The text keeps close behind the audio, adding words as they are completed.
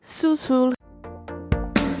Susul.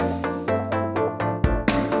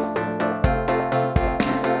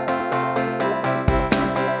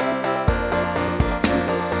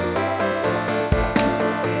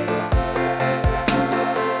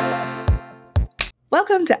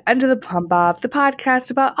 Welcome to Under the Plumb Bob, the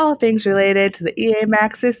podcast about all things related to the EA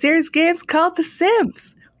Maxis series games called The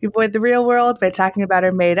Sims. We avoid the real world by talking about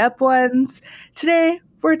our made-up ones. Today,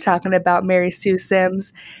 we're talking about Mary Sue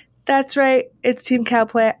Sims. That's right, it's Team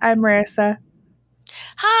Cowplant. I'm Marissa.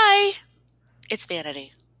 Hi, it's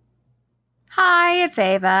Vanity. Hi, it's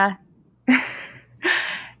Ava.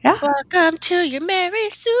 Yeah. Welcome to your Mary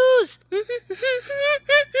Sue's.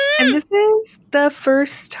 And this is the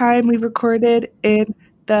first time we recorded in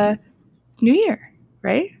the new year,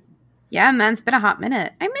 right? Yeah, man, it's been a hot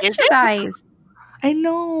minute. I missed Is you it? guys. I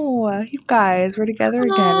know. You guys, we're together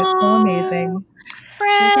again. It's so amazing.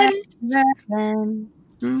 Friends,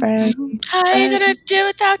 Friends. how are you gonna do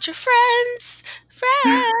without your friends?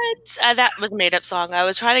 Friends. That was a made-up song. I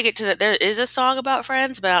was trying to get to that. There is a song about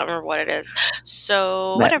friends, but I don't remember what it is.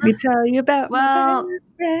 So Let whatever. me tell you about Well, my best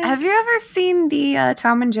friend. Have you ever seen the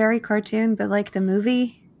Tom and Jerry cartoon, but like the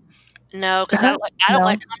movie? No, because I don't No.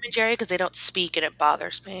 like Tom and Jerry because they don't speak and it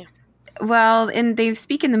bothers me. Well, and they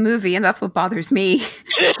speak in the movie, and that's what bothers me.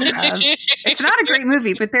 It's not a great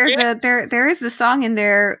movie, but there is a song in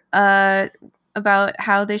there about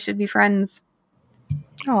how they should be friends.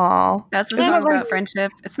 Aw. That's the Isn't song it like- about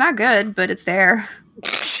friendship. It's not good, but it's there.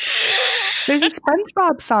 There's a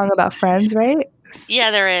SpongeBob song about friends, right?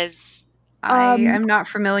 Yeah, there is. I am not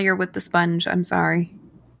familiar with the sponge. I'm sorry.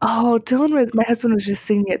 Oh, my husband was just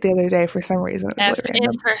singing it the other day for some reason. It was F really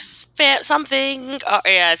is for something. Oh,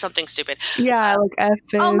 yeah, it's something stupid. yeah, like F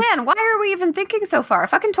is. Oh man, why are we even thinking so far?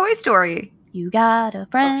 Fucking Toy Story. You got a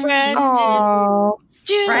friend. Aw.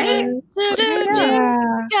 Right? Yeah.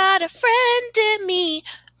 Got a friend in me.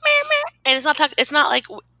 And it's not like,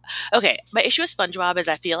 okay, my issue with SpongeBob is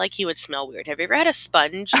I feel like he would smell weird. Have you ever had a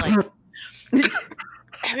sponge? Like,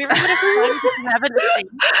 have you ever had a sponge that you have in the sink?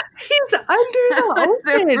 He's under the It's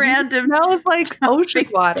a ocean. random It smells like ocean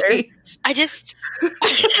water. I just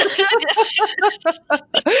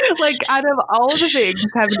Like, out of all the things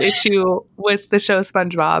I have an issue with the show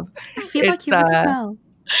SpongeBob, I feel like It's, you would smell.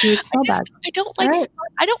 he would smell bad. I don't like Alright.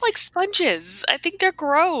 I don't like sponges. I think they're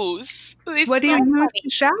gross. They What do you smell use funny. to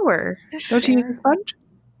shower? Don't you use a sponge?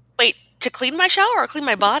 Wait, to clean my shower or clean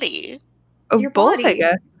my body? Oh, Your both, I body.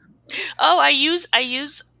 guess. Oh, I use a I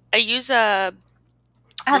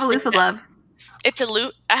have a This loofah thing- glove. it's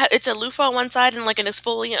a loofah on one side and like an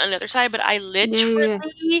exfoliant on the other side, but I literally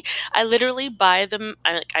buy them.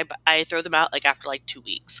 I throw them out like after like 2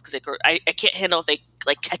 weeks because I can't handle if they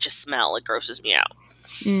like catch a smell. It grosses me out.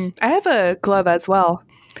 I have a glove as well.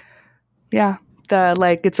 Yeah.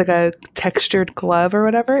 It's like a textured glove or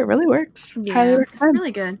whatever. It really works. Highly it's recommend.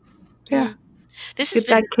 really good. Yeah. This has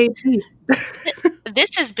Get been that KP.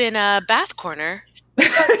 this has been a bath corner. I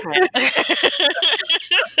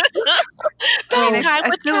mean, Bath time I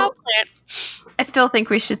with still- Cowplant. I still think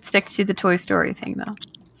we should stick to the Toy Story thing, though.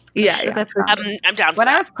 Yeah, So yeah. that's for fine. sure. I'm down for When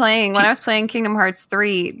that. I was playing Kingdom Hearts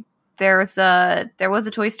 3, there was a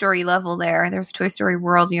Toy Story level there. There was a Toy Story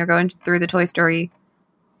world, and you're going through the Toy Story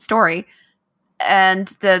story. And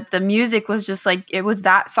the music was just like, it was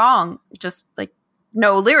that song. Just like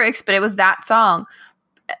no lyrics, but it was that song.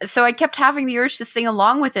 So I kept having the urge to sing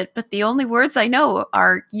along with it, but the only words I know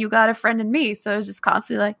are "You got a friend in me." So I was just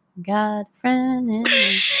constantly like, "Got a friend in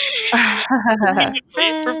me."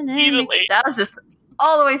 Friend in me. Repeatedly. That was just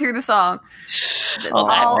all the way through the song. That's Oh,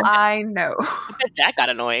 all man. I know. I bet that got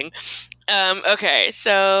annoying. Okay,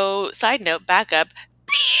 so side note, back up.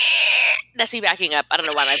 That's me backing up. I don't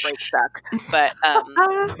know why my brake stuck, but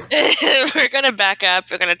we're gonna back up.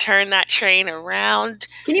 We're gonna turn that train around.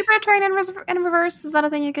 Can you put a train in reverse? Is that a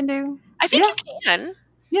thing you can do? I think Yeah. you can.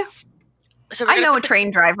 Yeah. So we're I gonna know a put train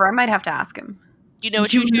driver. I might have to ask him. You know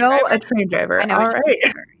what You know driver? a train driver. I know All a train right.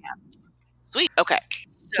 driver. Yeah. Sweet. Okay.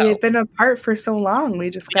 So We've been apart for so long. We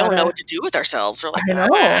just we don't know gotta. what to do with ourselves. We're like, I know.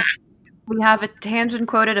 "Ah." We have a tangent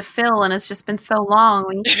quoted to fill, and it's just been so long.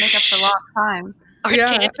 We need to make up for lost time. Our,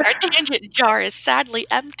 Yeah. our tangent jar is sadly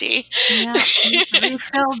empty. Yeah,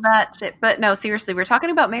 refill that shit. But no, seriously, we're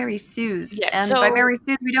talking about Mary Sue's, Yeah, and so- by Mary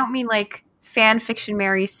Sue's, we don't mean like fan fiction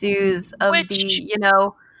Mary Sue's of Which- the, Which it kind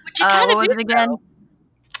what of was is, it again? though.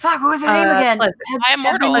 Fuck, what was her name again? Pleasant. I am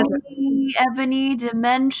mortal. Ebony,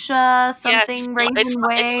 Dementia, something Raven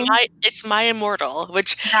Way. It's My Immortal,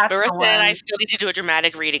 which That's the Marissa and I one. still need to do a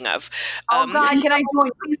dramatic reading of. Oh God, can I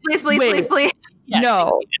join? Please. Yes,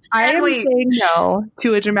 No, I am saying no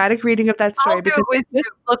to a dramatic reading of that story I'll do because it with I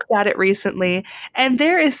just looked at it recently, and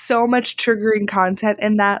there is so much triggering content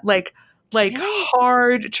in that, like Really?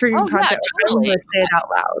 hard triggering content. I'm totally. going to say it out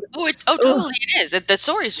loud. Totally it is. The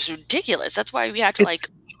story is just ridiculous. That's why we have to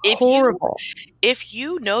horrible. If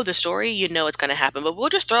you know the story, you know it's going to happen. But we'll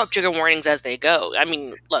just throw up trigger warnings as they go. I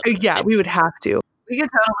mean, look. Yeah, we would have to. We could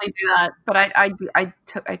totally do that, but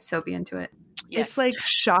I'd so be into it. Yes. It's like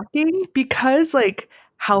shocking because like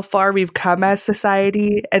how far we've come as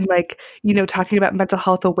society, and like, you know, talking about mental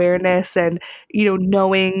health awareness and, you know,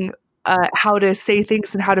 knowing how to say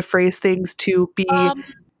things and how to phrase things to be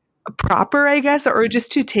proper, I guess, or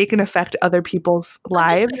just to take and affect other people's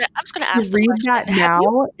lives. I'm just going to ask to read that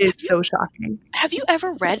now is so shocking. Have you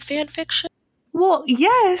ever read fan fiction? Well,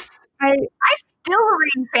 yes. I still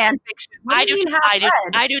read fan fiction.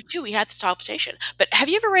 I do too. We had this conversation. But have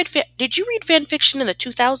you ever read did you read fan fiction in the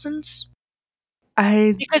 2000s?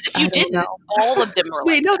 Because if you didn't, all of them were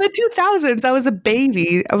Wait, no, the 2000s. I was a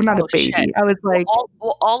baby. I was not a baby. Shit. I was like...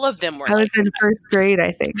 all of them were I was in first grade,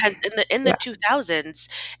 I think. In the 2000s,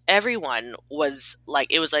 everyone was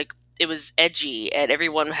like... It was edgy, and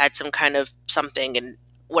everyone had some kind of something and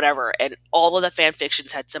whatever. And all of the fan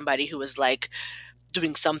fictions had somebody who was like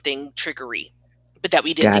doing something triggery, but that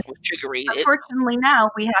we didn't think was triggery. Unfortunately,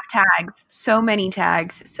 now we have tags. So many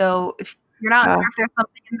tags. So if you're not sure if there's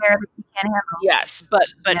something in there that you can't handle. Yes, but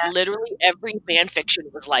literally every fan fiction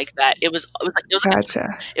was like that. It was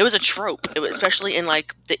a trope. It was, especially in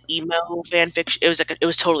like the emo fan fiction. It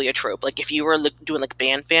was totally a trope. Like if you were doing like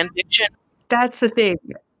band fan fiction. That's the thing.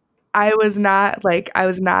 I was not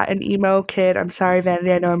an emo kid. I'm sorry,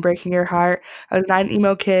 Vanity. I know I'm breaking your heart. I was not an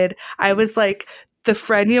emo kid. I was like the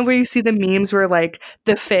friend, you know, where you see the memes where like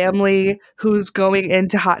the family who's going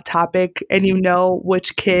into Hot Topic and you know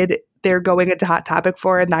which kid they're going into Hot Topic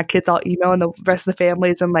for, and that kid's all emo and the rest of the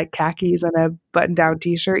family's in like khakis and a button-down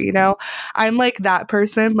t-shirt, you know? I'm like that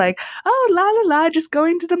person, like, oh, la la la, just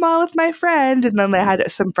going to the mall with my friend. And then I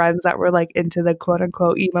had some friends that were like into the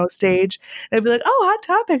quote-unquote emo stage. And I'd be like, oh, Hot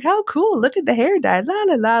Topic, how cool, look at the hair dye, la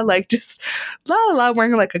la la, like just la la la,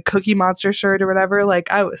 wearing like a Cookie Monster shirt or whatever.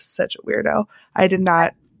 Like I was such a weirdo. I did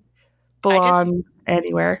not belong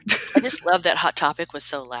anywhere. I just love that Hot Topic was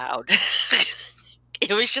so loud.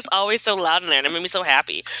 It was just always so loud in there, and it made me so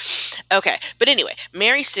happy. Okay, but anyway,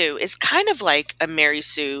 Mary Sue is kind of like a Mary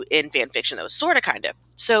Sue in fan fiction, though, sort of, kind of.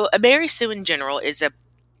 So a Mary Sue in general is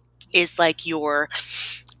like your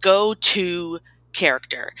go-to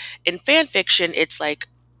character. In fan fiction, it's like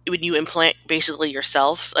when you implant basically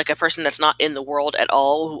yourself, like a person that's not in the world at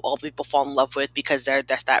all, who all people fall in love with because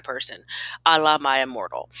that's that person, a la My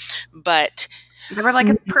Immortal. But they were like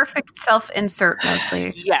a perfect self-insert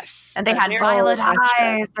mostly. Yes. And they had violet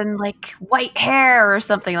eyes and like white hair or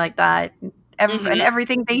something like that. And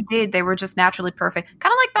everything they did, they were just naturally perfect.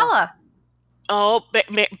 Kind of like Bella. Oh,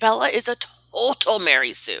 Bella is a total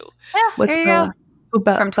Mary Sue. Yeah, What's here you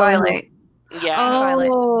go. From Twilight. Yeah.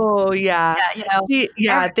 Oh, yeah.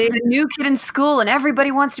 Yeah, the new kid in school and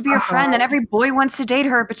everybody wants to be her friend and every boy wants to date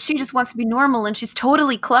her, but she just wants to be normal and she's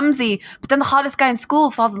totally clumsy. But then the hottest guy in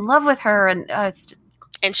school falls in love with her and it's just...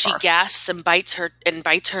 And she gasps and bites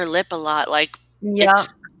her lip a lot. Like, yeah.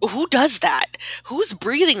 Who does that? Who's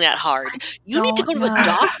breathing that hard? You need to go to a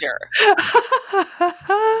doctor.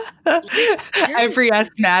 Every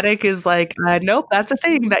asthmatic is like, nope, that's a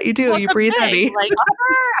thing that you do. You breathe heavy. Like,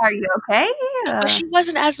 are you okay? But she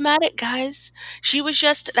wasn't asthmatic, guys. She was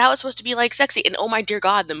just, that was supposed to be like sexy. And oh my dear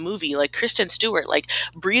God, the movie, like Kristen Stewart, like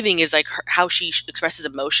breathing is like how she expresses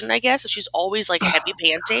emotion, I guess. So she's always like heavy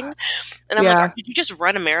panting. And I'm like, did you just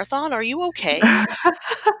run a marathon? Are you okay?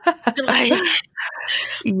 Like,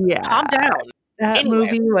 yeah, calm down. That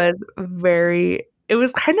movie was it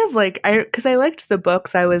was kind of like, because I liked the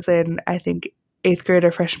books. I was in, I think, 8th grade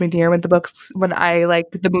or freshman year when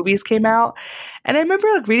the movies came out. And I remember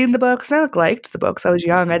like reading the books and I liked the books. I was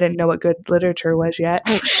young. I didn't know what good literature was yet.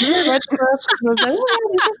 I read the books and I was like, oh,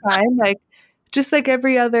 these are fine. Like, just like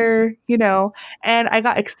every other, you know. And I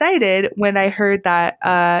got excited when I heard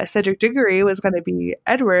that Cedric Diggory was going to be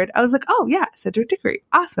Edward. I was like, oh, yeah, Cedric Diggory.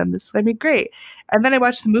 Awesome. This is going to be great. And then I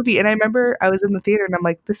watched the movie and I remember I was in the theater and I'm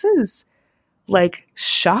like, this is like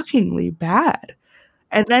shockingly bad.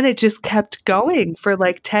 And then it just kept going for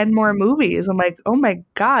like 10 more movies. I'm like, oh my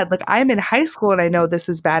God, like I'm in high school and I know this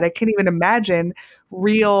is bad. I can't even imagine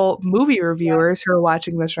real movie reviewers who are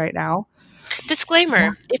watching this right now.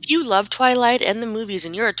 Disclaimer, if you love Twilight and the movies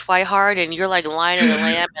and you're a Twihard and you're like Lion and the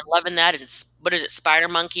Lamb and loving that and what is it, Spider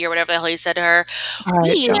Monkey or whatever the hell you said to her,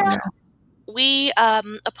 we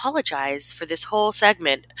apologize for this whole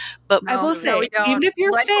segment. But I will say, even if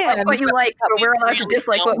you're a like fan, what you like, but we're allowed to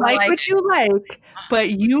dislike what we like. What you like, but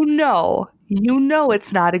you know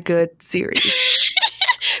it's not a good series.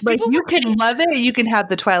 Like, you can love it. You can have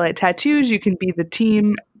the Twilight tattoos. You can be the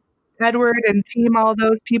team Edward and team all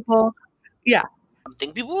those people. Yeah.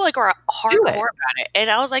 People like are hardcore about it. And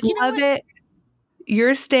I was like, love it. You're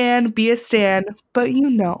a stan, be a stan, but you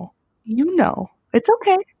know. It's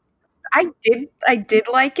okay. I did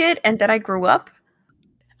like it, and then I grew up.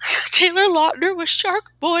 Taylor Lautner was Shark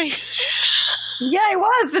Boy. Yeah, he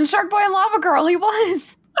was. And Shark Boy and Lava Girl, he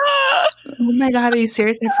was. Oh my god, are you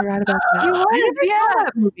serious? I forgot about that. He was, I saw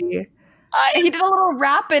that movie. He did a little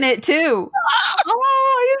rap in it too.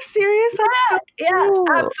 Oh, are you serious? Yeah,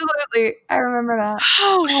 absolutely. I remember that.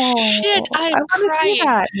 Oh shit! I want to see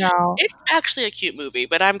that now. It's actually a cute movie,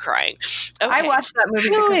 but I'm crying. Okay. I watched that movie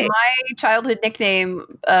because my childhood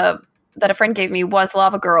nickname that a friend gave me was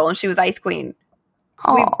Lava Girl, and she was Ice Queen.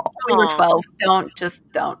 We were 12.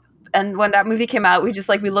 Don't. And when that movie came out, we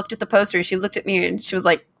looked at the poster, and she looked at me, and she was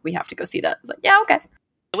like, "We have to go see that." I was like, "Yeah, okay."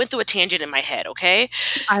 I went through a tangent in my head, okay?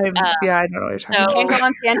 I don't know what you're talking about. You can't go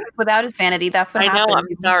on tangents without his vanity. That's what happens. I know, I'm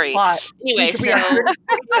sorry. Anyway,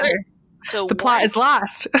 so the plot is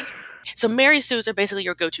lost. So Mary Sues are basically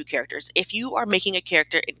your go-to characters. If you are making a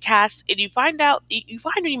character in cast, and you find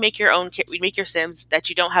when you make your Sims that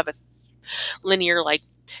you don't have a linear like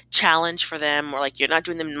challenge for them, or like you're not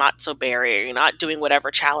doing them matzo berry, or you're not doing whatever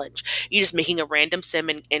challenge. You're just making a random sim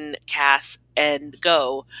in cast and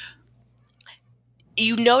go.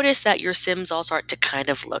 You notice that your Sims all start to kind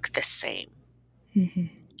of look the same. Mm-hmm.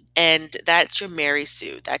 And that's your Mary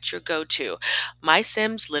Sue. That's your go-to. My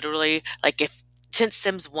Sims literally, like since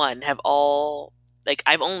Sims 1 have all, like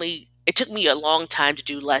it took me a long time to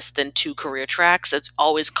do less than 2 career tracks. It's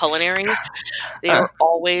always culinary. They are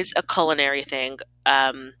always a culinary thing.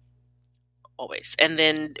 Always. And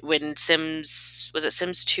then when Sims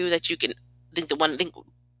 2 that you can,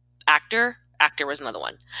 Actor was another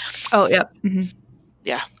one. Oh, yep. Mm-hmm.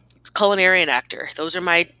 Yeah. Culinary and actor. Those are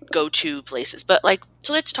my go-to places. But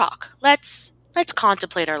so let's talk. Let's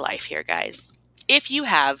contemplate our life here, guys. If you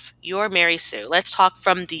have your Mary Sue, let's talk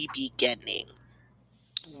from the beginning.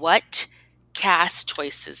 What cast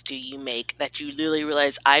choices do you make that you literally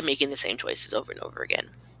realize I'm making the same choices over and over again?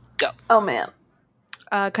 Go. Oh, man.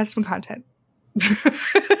 Custom content.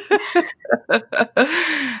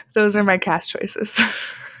 Those are my cast choices.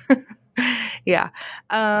 Yeah.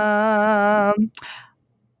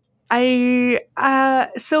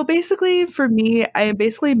 So basically for me, I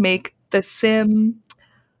basically make the sim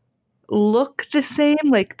look the same.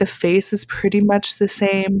 Like the face is pretty much the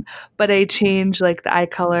same, but I change like the eye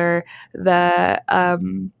color, the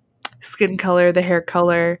skin color, the hair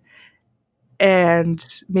color, and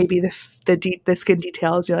maybe the skin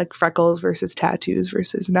details, like freckles versus tattoos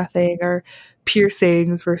versus nothing, or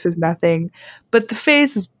piercings versus nothing. But the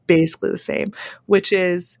face is basically the same, which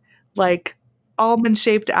is like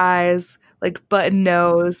almond-shaped eyes, like button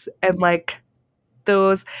nose, and like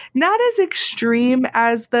those not as extreme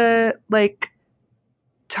as the like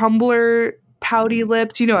Tumblr pouty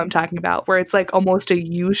lips. You know what I'm talking about, where it's like almost a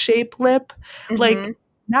U-shaped lip. Mm-hmm. Like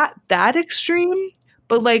not that extreme,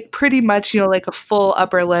 but like pretty much, like a full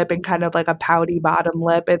upper lip and kind of like a pouty bottom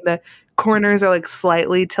lip, and the corners are like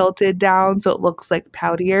slightly tilted down so it looks like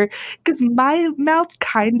poutier, because my mouth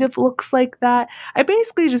kind of looks like that. I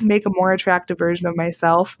basically just make a more attractive version of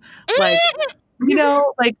myself, like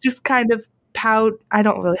like just kind of pout. I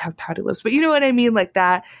don't really have pouty lips, but you know what I mean, like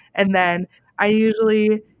that. And then I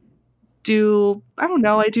usually do, I don't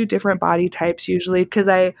know, I do different body types usually, because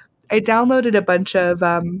I downloaded a bunch of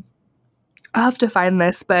I'll have to find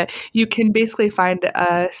this, but you can basically find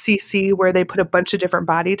a CC where they put a bunch of different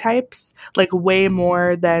body types, like way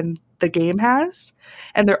more than the game has.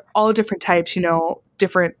 And they're all different types,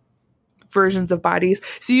 different versions of bodies.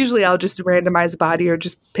 So usually I'll just randomize a body or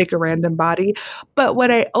just pick a random body. But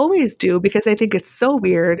what I always do, because I think it's so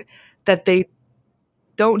weird that they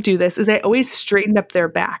don't do this, is I always straighten up their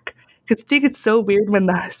back. Because I think it's so weird when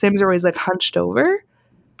the Sims are always like hunched over.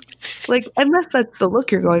 Like, unless that's the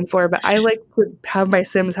look you're going for, but I like to have my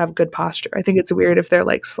Sims have good posture. I think it's weird if they're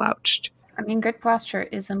like slouched. I mean, good posture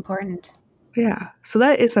is important. Yeah. So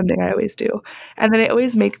that is something I always do. And then I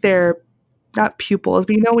always make their, not pupils,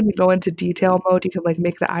 but when you go into detail mode, you can like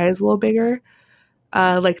make the eyes a little bigger,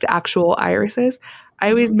 like the actual irises. I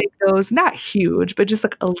always make those not huge, but just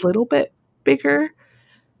like a little bit bigger.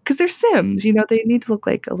 because they're Sims, you know, they need to look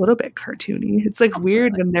like a little bit cartoony. It's like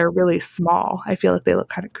weird Absolutely. when they're really small. I feel like they look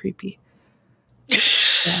kind of creepy.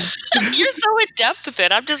 Yeah. You're so in depth with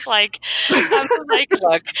it. I'm just like,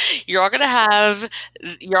 look, you're all gonna have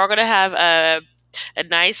a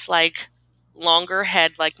nice like longer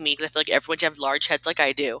head like me, because I feel like everyone should have large heads like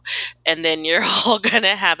I do, and then you're all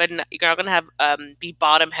gonna be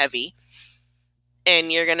bottom heavy,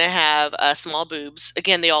 and you're gonna have small boobs.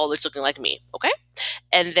 Again, they all looking like me, okay?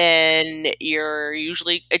 And then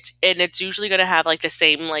it's usually gonna have like the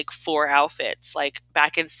same like 4 outfits, like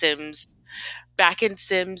back in Sims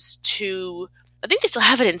 2. I think they still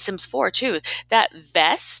have it in Sims 4 too. That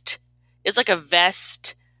vest is like a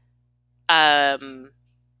vest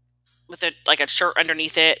with a shirt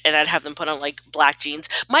underneath it, and I'd have them put on like black jeans.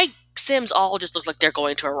 My Sims all just look like they're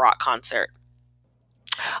going to a rock concert.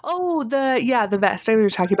 Oh, the vest I know what you're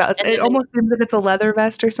talking about. And It then almost seems like it's a leather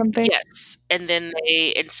vest or something. Yes, and then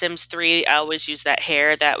in Sims 3, I always used that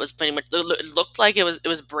hair that was pretty much it looked like it was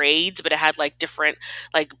braids, but it had like different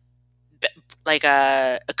like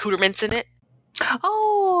accoutrements in it.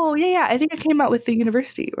 Oh, yeah. I think it came out with the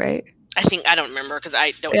university, right? I don't remember because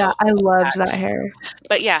I don't Yeah, know. I loved that hair.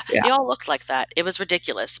 But yeah, Yeah. they all looked like that. It was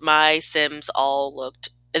ridiculous. My Sims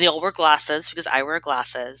they all wore glasses because I wear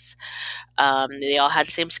glasses. They all had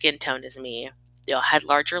the same skin tone as me. They all had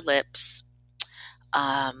larger lips.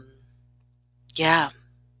 Yeah.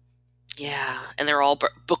 And they're all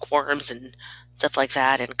bookworms and stuff like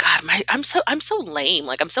that. And God, I'm so lame.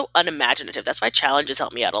 Like, I'm so unimaginative. That's why challenges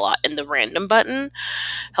help me out a lot. And the random button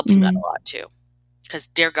helps me out a lot too. Because,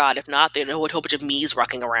 dear God, if not, they'd know a whole bunch of me's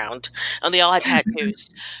rocking around. And they all had tattoos.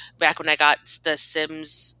 Back when I got the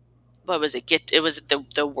Sims, what was it? It was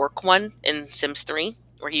the work one in Sims 3,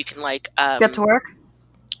 where you can like Get to work.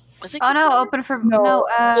 Was it? Oh no, open for no.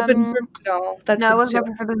 That's no, it wasn't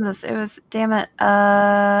open for business. It was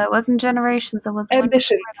it wasn't Generations. It was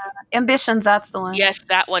Ambitions. Ambitions. That's the one. Yes,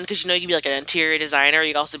 that one. Because you could be like an interior designer.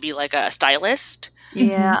 You could also be like a stylist.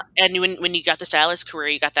 Yeah. And when you got the stylist career,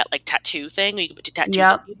 you got that like tattoo thing where you could put tattoos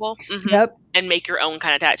Yep. on people. Yep. And make your own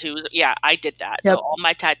kind of tattoos. Yeah, I did that. Yep. So all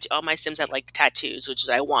my Sims had like tattoos, which is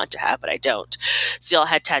I want to have, but I don't. So they all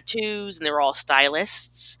had tattoos, and they were all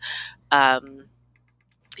stylists.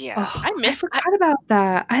 Yeah, Oh, I forgot about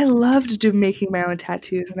that. I loved making my own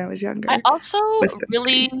tattoos when I was younger. I also With Sims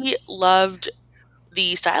really loved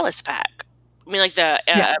the stylist pack. I mean, like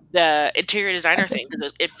the interior designer thing,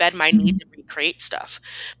 because it fed my need to recreate stuff.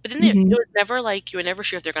 But then it was never like you were never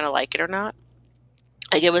sure if they're gonna like it or not.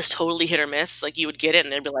 Like, it was totally hit or miss. Like, you would get it,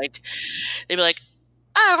 and they'd be like,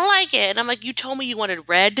 I don't like it. And I'm like, you told me you wanted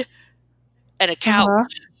red and a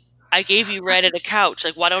couch. I gave you red and a couch.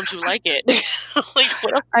 Like, why don't you like it? Like,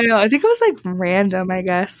 what else? I know. I think it was like random, I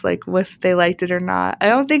guess, like if they liked it or not. I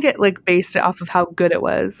don't think it like based it off of how good it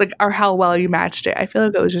was, like, or how well you matched it. I feel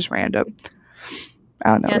like it was just random.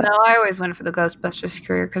 I don't know. Yeah, no, I always went for the Ghostbusters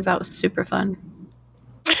career because that was super fun.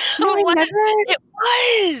 No, It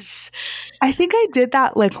was. I think I did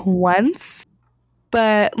that like once,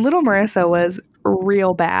 but little Marissa was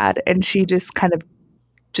real bad, and she just kind of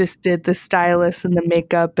just did the stylist and the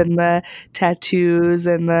makeup and the tattoos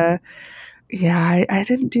and I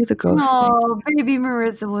didn't do the ghost thing. Oh, baby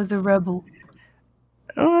Marissa was a rebel.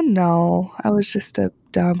 Oh no, I was just a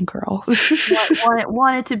dumb girl.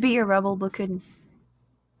 wanted to be a rebel but couldn't.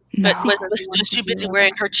 But No. was just too busy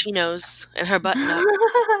wearing her chinos and her button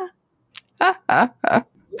up.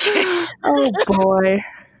 Oh boy.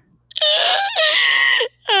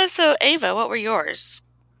 So, Ava, what were yours?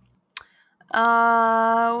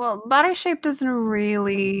 Well, body shape doesn't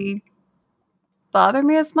really bother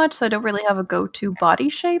me as much, so I don't really have a go-to body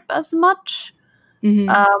shape as much.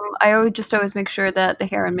 I always make sure that the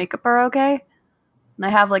hair and makeup are okay. And I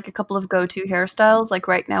have like a couple of go-to hairstyles. Like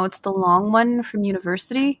right now, it's the long one from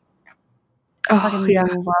university. I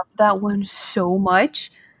fucking love that one so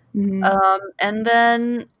much. And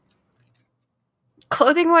then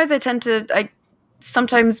clothing-wise, I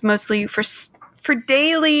sometimes mostly for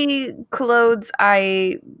daily clothes,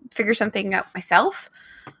 I figure something out myself.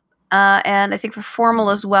 And I think for formal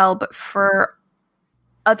as well, but for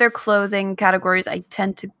other clothing categories, I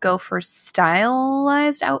tend to go for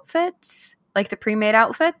stylized outfits, like the pre-made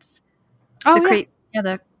outfits.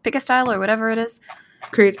 The pick a style or whatever it is.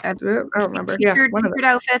 I don't remember. Featured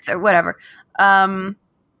outfits or whatever.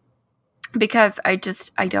 Because I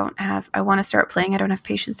want to start playing. I don't have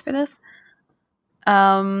patience for this.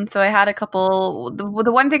 So I had a couple.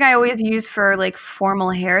 The one thing I always use for like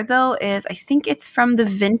formal hair though is I think it's from the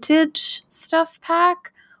vintage stuff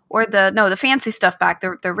pack or the fancy stuff pack,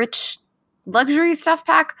 the rich luxury stuff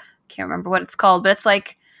pack. Can't remember what it's called, but it's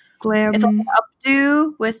like Glam. It's like an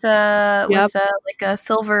updo with a like a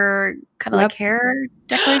silver kind of like hair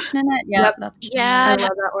decoration in it. Yeah, that's Yeah, I love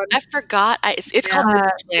that one. I forgot. It's called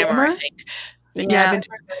Vintage Glamour, I think. Vintage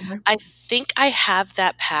Glamour. I think I have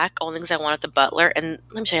that pack only because I wanted the Butler. And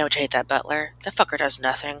let me tell you how much I hate that Butler. That fucker does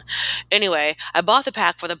nothing. Anyway, I bought the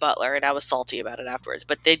pack for the Butler, and I was salty about it afterwards.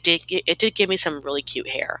 But it did give me some really cute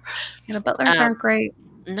hair. Yeah, the Butlers aren't great.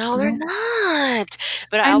 No, they're not.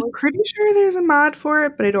 But I'm pretty sure there's a mod for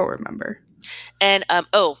it, but I don't remember. And I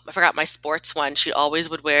forgot my sports one. She always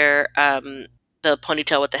would wear the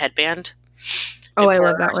ponytail with the headband. Oh, I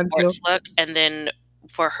love that one too. Look, and then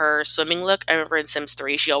for her swimming look, I remember in Sims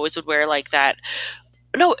 3, she always would wear like that.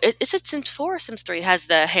 No, is it Sims 4 or Sims 3? It has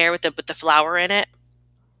the hair with the flower in it.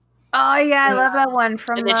 Oh yeah, I love that one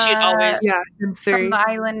from. And then she'd always Sims 3 from the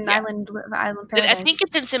island Paradise. I think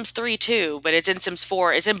it's in Sims 3 too, but it's in Sims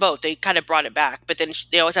 4. It's in both. They kind of brought it back, but then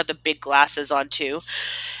they always have the big glasses on too,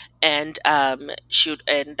 and and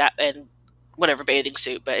whatever bathing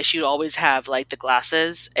suit. But she would always have like the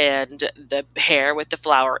glasses and the hair with the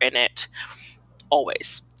flower in it,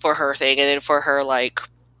 always for her thing, and then for her like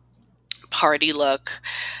party look.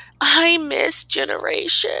 I miss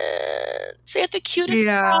Generations. They have the cutest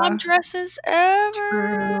prom dresses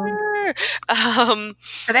ever. But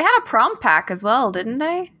they had a prom pack as well, didn't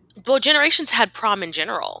they? Well, Generations had prom in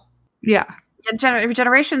general. Yeah.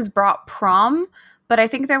 Generations brought prom, but I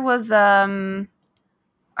think there was, or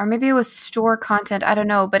maybe it was store content. I don't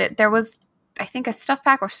know, but there was, I think, a stuff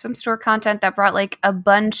pack or some store content that brought like a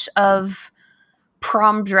bunch of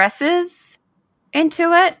prom dresses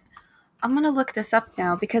into it. I'm gonna look this up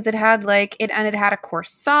now because it had like it had a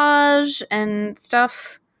corsage and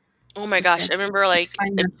stuff. Oh my gosh! I remember like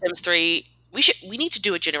in Sims 3. We need to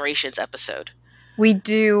do a Generations episode. We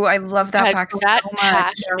do. I love that pack so much. That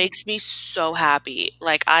pack makes me so happy.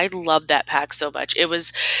 Like I love that pack so much. It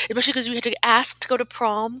was especially because we had to ask to go to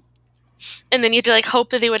prom. And then you had to like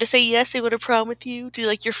hope that they would say yes, they would have prom with you, to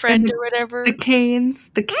like your friend or whatever. The canes.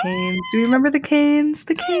 Do you remember the canes?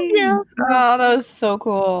 The canes. Yeah. Oh, that was so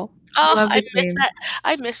cool. Oh,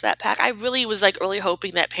 I miss that pack. I really was like really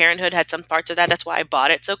hoping that Parenthood had some parts of that. That's why I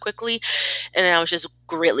bought it so quickly, and then I was just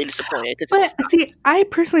greatly disappointed. But see, I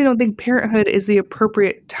personally don't think Parenthood is the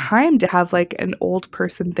appropriate time to have like an old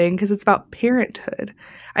person thing because it's about parenthood.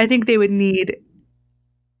 I think they would need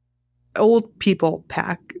old people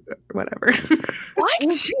pack or whatever. What?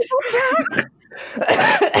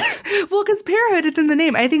 Well, because Parenthood, it's in the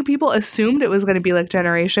name. I think people assumed it was going to be like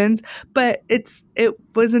Generations, but it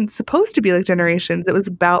wasn't supposed to be like Generations. It was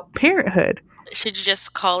about parenthood. Should you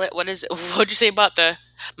just call it? What'd you say about the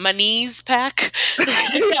Money's pack?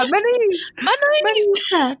 Yeah, Money's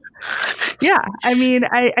pack. Yeah, I mean,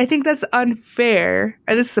 I think that's unfair.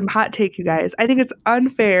 And this is some hot take, you guys. I think it's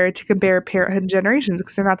unfair to compare Parenthood and Generations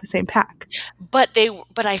because they're not the same pack. But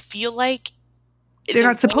I feel like they're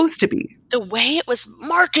not supposed to be. The way it was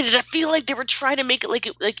marketed, I feel like they were trying to make it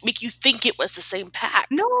make you think it was the same pack.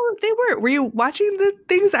 No, they weren't. Were you watching the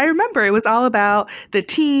things? I remember it was all about the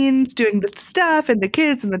teens doing the stuff and the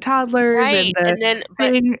kids and the toddlers, right?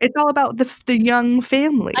 It's all about the young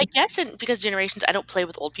family. I guess, because Generations, I don't play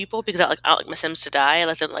with old people because I don't like my Sims to die. I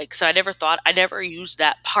let them so I never used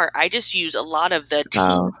that part. I just use a lot of the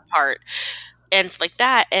teens part. And it's like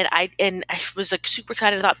that, and I was like super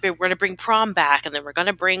excited. I thought we're going to bring prom back, and then we're going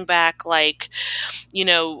to bring back like,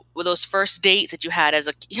 with those first dates that you had as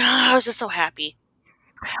I was just so happy.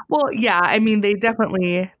 Well, yeah, I mean, they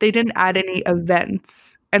didn't add any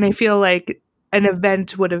events, and I feel like an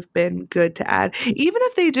event would have been good to add, even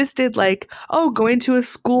if they just did like, going to a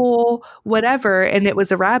school, whatever, and it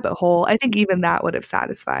was a rabbit hole. I think even that would have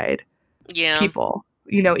satisfied people.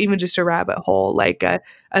 Even just a rabbit hole, like a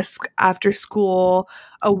after school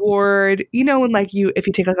award, when like if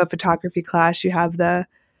you take like a photography class, you have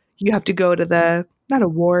to go to the, not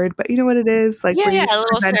award, but you know what it is? Like where you a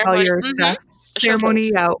little ceremony. All your stuff.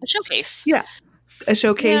 Ceremony out. A showcase. Yeah. A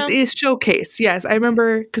showcase is showcase. Yes. I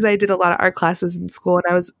remember because I did a lot of art classes in school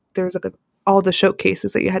and there was like all the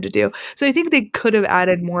showcases that you had to do. So I think they could have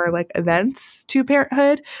added more like events to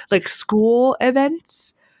Parenthood, like school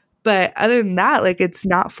events. But other than that, like it's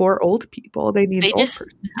not for old people. They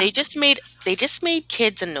just made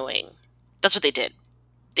kids annoying. That's what they did.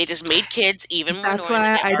 They just made kids even more annoying. That's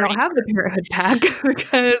why I don't have the Parenthood pack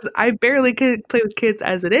because I barely could play with kids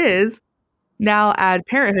as it is. Now add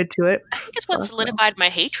Parenthood to it. I think it's what solidified my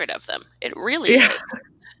hatred of them. It really is.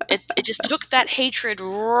 It just took that hatred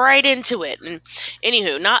right into it. And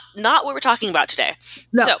anywho, not what we're talking about today.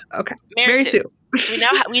 No, so okay, Mary Sue. So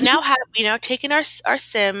we now taken our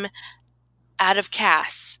sim out of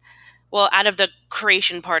Cass. Well, out of the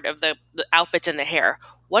creation part of the outfits and the hair,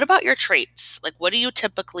 what about your traits? Like, what do you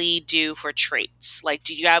typically do for traits? Like,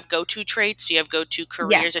 do you have go-to traits? Do you have go-to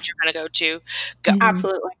careers that you're going to go to? Go. Mhm.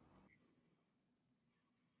 Absolutely.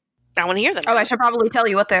 I want to hear them. Oh, I should probably tell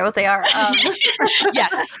you what they are.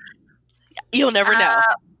 Yes. You'll never know.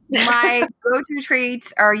 My go-to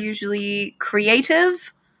traits are usually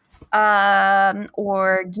creative,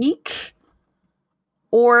 or geek,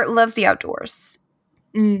 or loves the outdoors.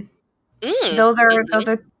 Mm. Those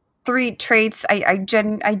are 3 traits.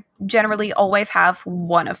 I generally always have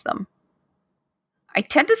one of them. I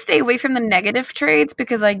tend to stay away from the negative traits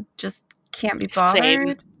because I just can't be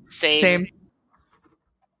bothered. Same.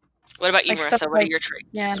 What about you, Like Marissa? stuff What are like- your traits?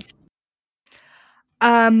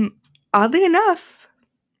 Yeah. Oddly enough,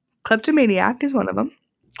 kleptomaniac is one of them.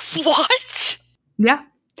 What? Yeah.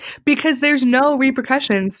 Because there's no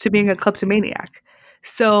repercussions to being a kleptomaniac.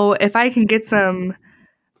 So if I can get some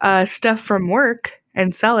stuff from work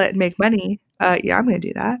and sell it and make money, yeah, I'm going to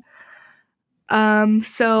do that.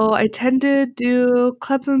 So I tend to do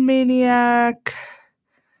kleptomaniac,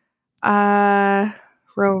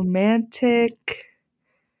 romantic,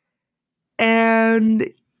 and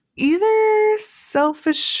either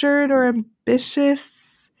self-assured or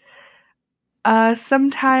ambitious.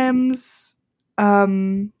 Sometimes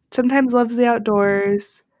loves the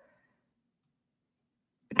outdoors.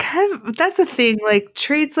 Kind of, that's a thing. Like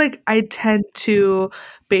traits, like I tend to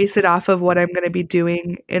base it off of what I'm going to be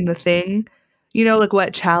doing in the thing. You know, like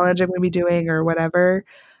what challenge I'm going to be doing or whatever.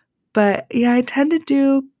 But yeah, I tend to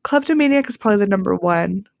do kleptomaniac is probably the number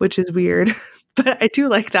 1, which is weird. But I do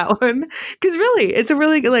like that one because really, it's a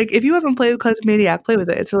really like if you haven't played with kleptomaniac, play with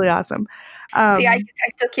it. It's really awesome. See, I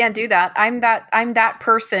still can't do that. I'm that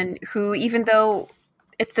person who, even though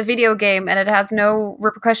it's a video game and it has no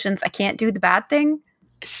repercussions, I can't do the bad thing.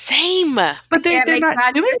 Same. But they're make not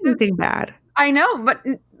bad doing choices. anything bad. I know, but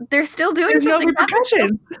they're still doing There's no something bad.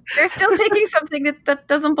 repercussions. They're still taking something that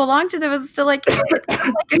doesn't belong to them. It's still like, it's like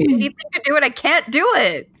a shitty thing to do it. I can't do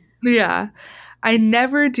it. Yeah. I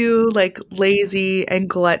never do like lazy and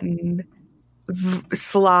glutton,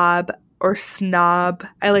 slob or snob.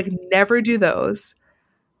 I like never do those.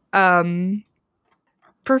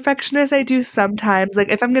 Perfectionist I do sometimes.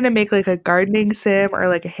 Like if I'm going to make like a gardening sim or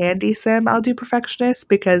like a handy sim, I'll do perfectionist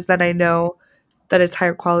because then I know that it's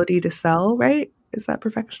higher quality to sell, right? Is that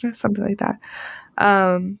perfectionist? Something like that.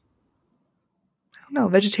 I don't know,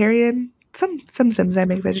 vegetarian. Some sims I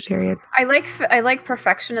make vegetarian. I like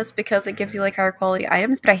perfectionist because it gives you like higher quality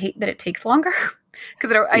items, but I hate that it takes longer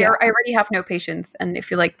because I already have no patience. And if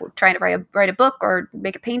you're like trying to write a book or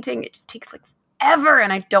make a painting, it just takes like ever,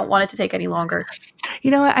 and I don't want it to take any longer.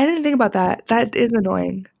 You know what? I didn't think about that. That is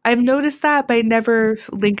annoying. I've noticed that, but I never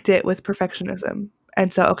linked it with perfectionism.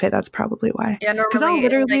 And so, okay, that's probably why. Yeah, Because I'll normally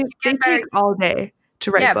literally like, they take all day to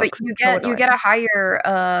write books. but you It's so get a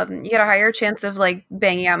higher chance of like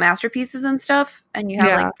banging out masterpieces and stuff, and you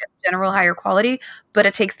have like a general higher quality, but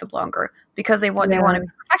it takes them longer because they want to be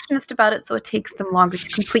perfectionist about it, so it takes them longer to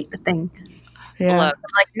complete the thing. Yeah. I'm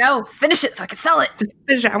like, no, finish it so I can sell it. Just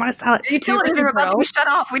finish it. I want to sell it. The utilities are about to be shut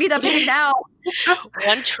off. We need that baby now.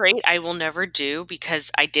 One trait I will never do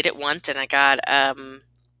because I did it once and I got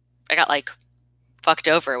like fucked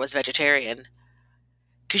over was vegetarian.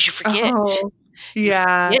 Because you forget. Oh,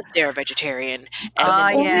 yeah. You forget they're a vegetarian. And The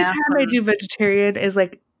then only time I do vegetarian is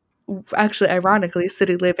like actually ironically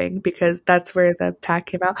City Living because that's where the pack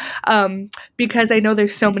came out. Because I know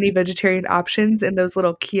there's so many vegetarian options in those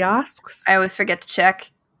little kiosks. I always forget to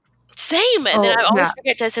check. Same. And then I always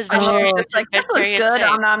forget that it says vegetarian. It's like, this looks good.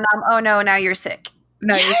 Nom, nom, nom. Oh no, now you're sick.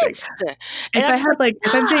 No, yes. If I have like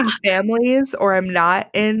if I'm doing families or I'm not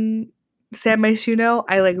in San Myshuno,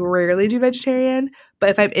 I like rarely do vegetarian. But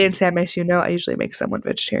if I'm in San Myshuno, I usually make someone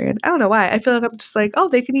vegetarian. I don't know why. I feel like I'm just like, oh,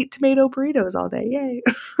 they can eat tomato burritos all day. Yay.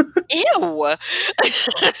 Ew.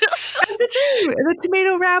 The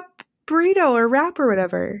tomato wrap burrito or wrap or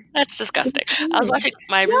whatever. That's disgusting.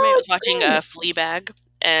 My roommate was watching Fleabag.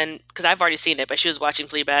 And because I've already seen it, but she was watching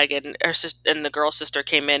Fleabag, and her and the girl's sister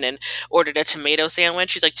came in and ordered a tomato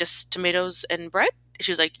sandwich. She's like, just tomatoes and bread? And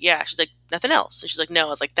she was like, yeah. She's like, nothing else. And she's like, no. I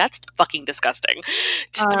was like, that's fucking disgusting.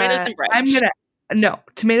 Just tomatoes and bread. No,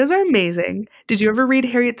 tomatoes are amazing. Did you ever read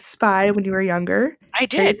Harriet the Spy when you were younger? I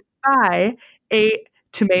did. Harriet the Spy ate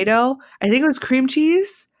tomato. I think it was cream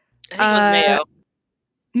cheese. I think it was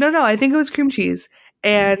mayo. No, I think it was cream cheese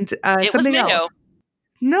and it something was mayo. else.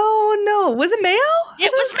 No. Was it mayo?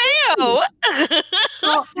 It was mayo.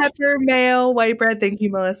 Salt, pepper, mayo, white bread. Thank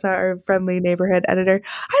you, Melissa, our friendly neighborhood editor.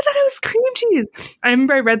 I thought it was cream cheese. I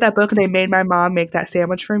remember I read that book and I made my mom make that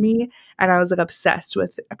sandwich for me, and I was like obsessed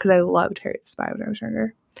with it because I loved Harriet the Spy when I was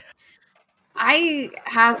younger. I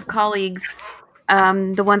have colleagues,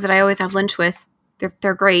 the ones that I always have lunch with.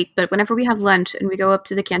 They're great, but whenever we have lunch and we go up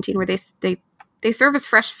to the canteen where they serve us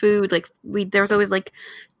fresh food, like there's always like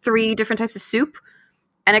 3 different types of soup,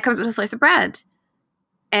 and it comes with a slice of bread.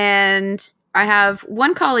 And I have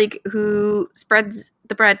one colleague who spreads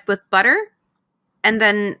the bread with butter and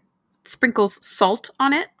then sprinkles salt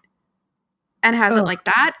on it and has it like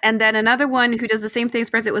that. And then another one who does the same thing,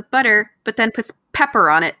 spreads it with butter, but then puts pepper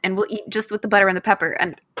on it and will eat just with the butter and the pepper.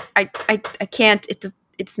 And I can't,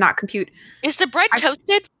 it's not compute. Is the bread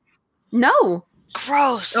toasted? No.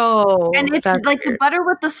 Gross. Oh, and it's like weird. the butter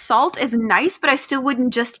with the salt is nice, but I still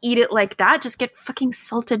wouldn't just eat it like that. Just get fucking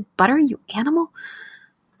salted butter, you animal.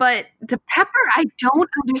 But the pepper, I don't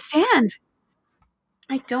understand.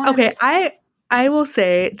 I don't understand. I will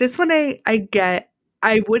say this one I get.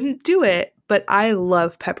 I wouldn't do it, but I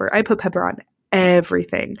love pepper. I put pepper on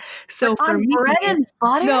everything. So But for on me, bread and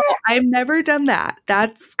butter? no, I've never done that.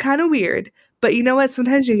 That's kind of weird. But you know what?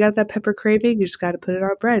 Sometimes you got that pepper craving. You just got to put it on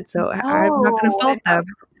bread. So I'm not going to fault them.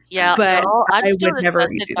 Yeah, but no, I'm I still would never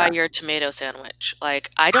disgusted by your tomato sandwich. Like,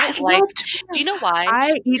 I don't I like. love Do you know why?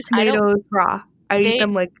 I eat tomatoes raw. I eat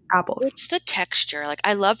them like apples. It's the texture. Like,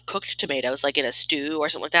 I love cooked tomatoes, like in a stew or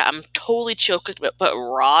something like that. I'm totally chill cooked, but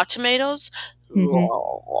raw tomatoes.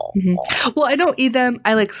 Well, I don't eat them.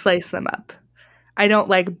 I like slice them up. I don't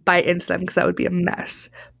like bite into them because that would be a mess.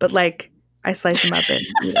 But like, I slice them up and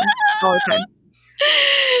eat them all the time.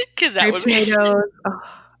 Because that would tomatoes. Oh,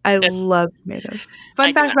 I love tomatoes.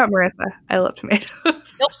 Fun fact about Marissa: I love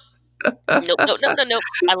tomatoes. Nope. Nope. I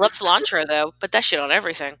love cilantro though, but that shit on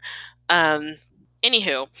everything.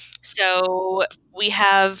 Anywho, so we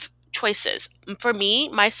have choices. For me,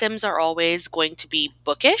 my Sims are always going to be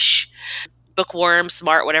bookish, bookworm,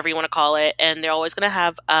 smart, whatever you want to call it, and they're always going to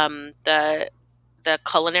have the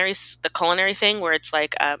culinary thing where it's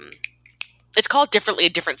like it's called differently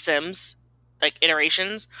in different Sims, like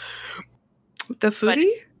iterations. The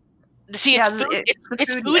foodie? But, see,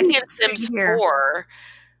 it's foodie in Sims 4.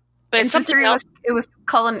 But it's something else. It was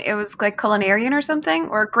like culinarian or something,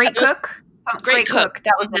 or great cook. Great cook.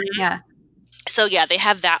 That was it. Yeah. So yeah, they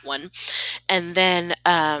have that one, and then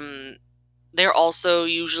they're also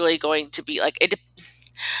usually going to be like it.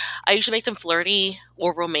 I usually make them flirty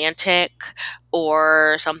or romantic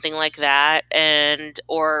or something like that,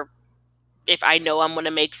 or if I know I'm going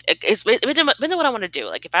to make it's depending on what I want to do.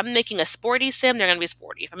 Like if I'm making a sporty Sim, they're going to be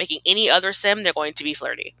sporty. If I'm making any other Sim, they're going to be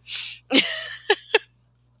flirty.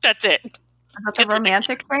 That's it. That's a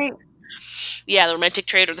romantic trait? Yeah, the romantic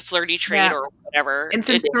trait or the flirty trait or whatever. In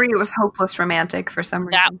Sim 3, it was hopeless romantic for some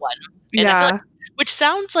reason. That one. And I feel which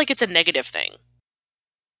sounds like it's a negative thing.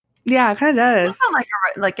 Yeah, it kind of does. It's not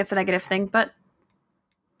like it's a negative thing, but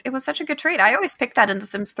it was such a good trait. I always picked that in The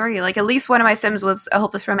Sims 3. Like, at least one of my Sims was a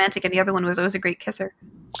hopeless romantic, and the other one was always a great kisser.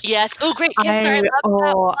 Yes. Oh, great kisser. I love that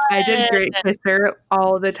one. I did great kisser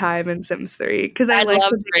all the time in Sims 3 because I liked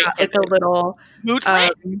when they got like a little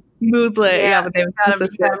moodlet. Yeah, when they would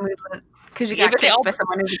moodlet. Because you got kissed by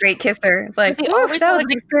someone who's a great kisser. It's like, that was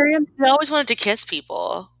an experience. They always wanted to kiss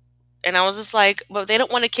people. And I was just like, well, they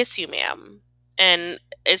don't want to kiss you, ma'am. And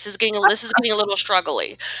this is getting a little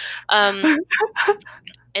struggly. But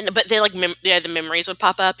they like the memories would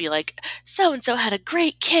pop up. Be like, so and so had a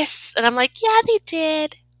great kiss, and I'm like, yeah, they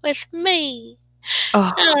did with me.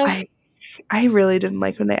 I really didn't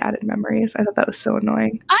like when they added memories. I thought that was so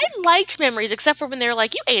annoying. I liked memories, except for when they were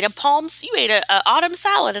like, you ate a autumn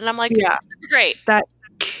salad, and I'm like, yeah, great. That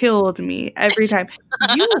killed me every time.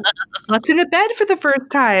 You slept in a bed for the first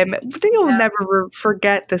time. You'll never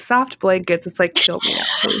forget the soft blankets. It's like, kill me.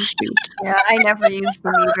 Yeah, I never used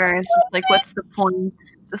them either. It's just like, what's the point?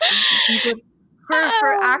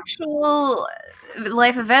 For actual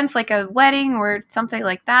life events like a wedding or something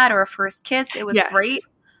like that, or a first kiss, it was great.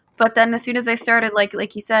 But then as soon as I started, like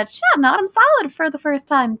you said, an autumn salad for the first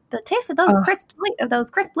time, the taste of those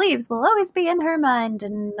crisp leaves will always be in her mind.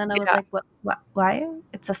 And then I was like, what? Why?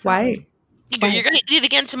 It's a salad. Why? You're going to eat it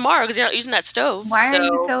again tomorrow because you're not using that stove. Why are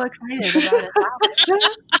you so excited about it?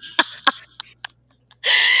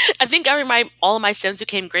 I think all of my Sims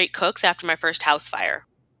became great cooks after my first house fire.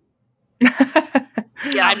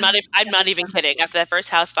 Yeah, I'm not even kidding. After that first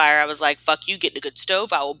house fire, I was like, "Fuck you, getting a good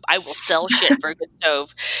stove. I will sell shit for a good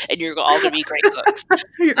stove, and you're all gonna be great cooks.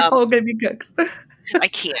 You're all gonna be cooks." I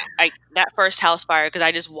can't. That first house fire because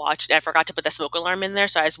I just watched. I forgot to put the smoke alarm in there,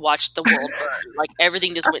 so I just watched the world burn. Like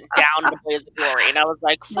everything just went down in a blaze of glory, and I was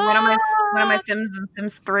like, fuck. One of my Sims in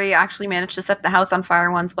Sims 3 actually managed to set the house on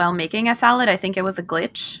fire once while making a salad. I think it was a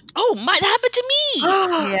glitch. Oh, that happened to me.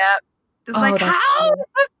 Yeah, it's like, how is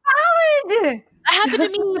the salad? That happened to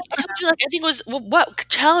me. I told you, like, I think it was what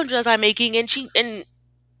challenge was I making, and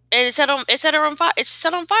it set her on fire. It's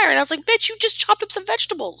set on fire, and I was like, "Bitch, you just chopped up some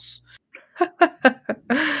vegetables."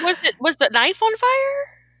 Was the knife on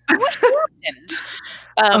fire? What happened?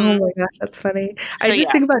 Oh my gosh, that's funny. I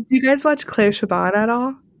just think about, do you guys watch Claire Siobhan at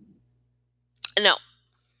all? No.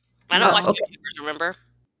 I don't watch YouTubers, remember?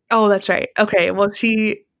 Oh, that's right. Okay, well,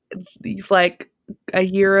 she, like, a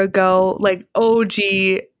year ago, like, OG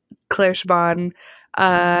Claire Siobhan,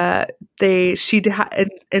 she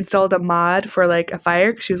installed a mod for, like, a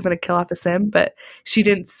fire because she was going to kill off a sim, but she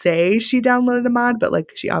didn't say she downloaded a mod, but,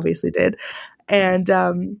 like, she obviously did. And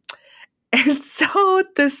so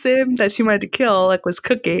the sim that she wanted to kill, like, was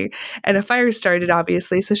cooking, and a fire started,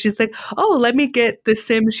 obviously. So she's like, "Oh, let me get the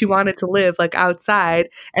sim she wanted to live, like, outside,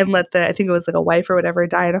 and let I think it was like a wife or whatever,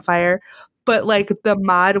 die in a fire." But, like, the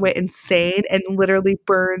mod went insane and literally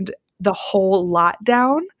burned the whole lot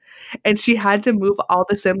down. And she had to move all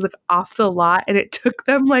the sims, like, off the lot, and it took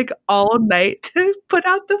them, like, all night to put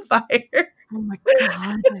out the fire. Oh my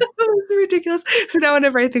god. It was ridiculous. So now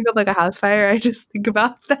whenever I think of, like, a house fire, I just think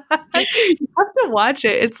about that. You have to watch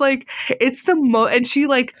it. It's like, it's the and she,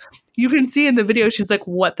 like, you can see in the video, she's like,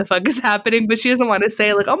 what the fuck is happening? But she doesn't want to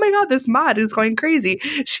say, like, oh my god, this mod is going crazy.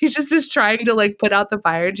 She just is trying to, like, put out the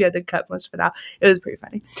fire, and she had to cut most of it out. It was pretty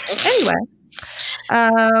funny. Anyway.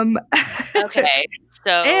 Okay,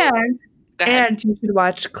 so and you should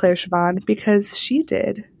watch Claire Siobhan because she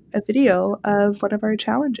did a video of one of our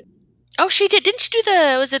challenges. Oh, she did. Didn't she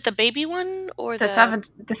do was it the baby one or the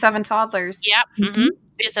seven toddlers? Yeah. Mm-hmm.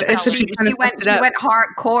 She went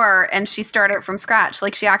hardcore and she started from scratch.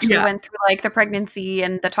 Like, she actually went through, like, the pregnancy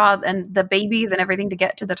and the babies and everything to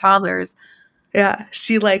get to the toddlers. Yeah,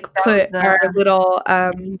 she, like, put our little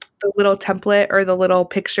the little template or the little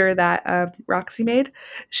picture that Roxy made.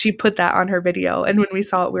 She put that on her video, and when we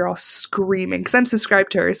saw it, we were all screaming because I'm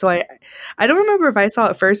subscribed to her. So I don't remember if I saw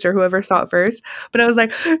it first or whoever saw it first, but I was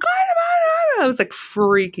like, I was, like,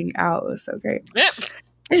 freaking out. It was so great. Yep.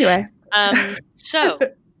 Anyway, so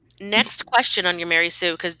next question on your Mary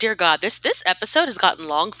Sue, because dear God, this episode has gotten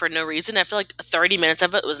long for no reason. I feel like 30 minutes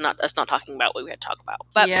of it was not us not talking about what we had to talk about.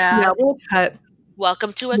 But we'll cut.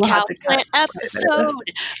 Welcome to a cow plant episode.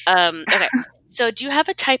 Okay, so do you have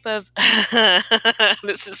a type of?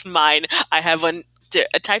 This is mine. I have a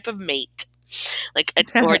type of mate, like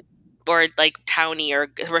or like townie or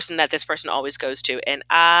person that this person always goes to, and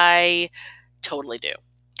I totally do,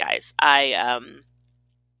 guys. I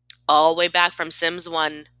all the way back from Sims 2,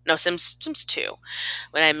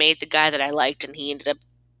 when I made the guy that I liked, and he ended up.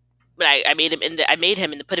 But I made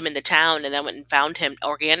him put him in the town, and then went and found him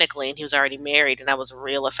organically, and he was already married, and I was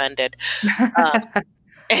real offended.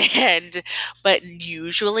 But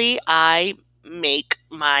usually I make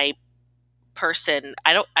my person.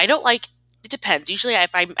 I don't like. It depends. Usually, I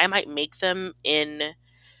might make them in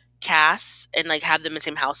casts and, like, have them in the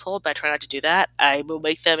same household, but I try not to do that. I will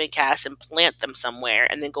make them in casts and plant them somewhere,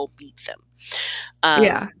 and then go beat them.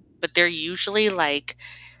 But they're usually, like,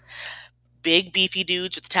 big beefy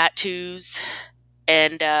dudes with tattoos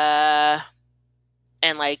and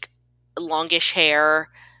like longish hair,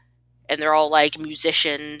 and they're all, like,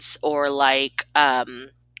 musicians or, like,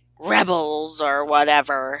 rebels or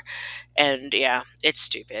whatever. And yeah, it's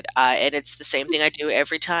stupid. And it's the same thing I do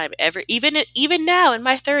every time. Even now in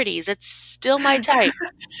my 30s, it's still my type.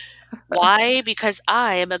 Why? Because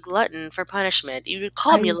I am a glutton for punishment. You would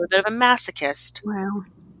call me a little bit of a masochist. Wow.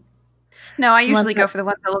 No, I usually go for the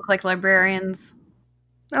ones that look like librarians.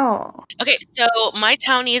 Oh. Okay, so my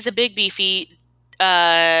townie is a big beefy.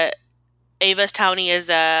 Ava's townie is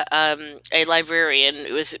a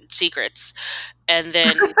librarian with secrets. And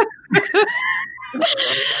then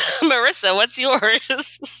Marissa, what's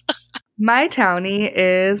yours? My townie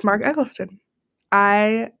is Mark Eggleston.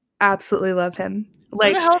 I absolutely love him.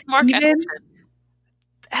 Like, who the hell is Mark Eggleston?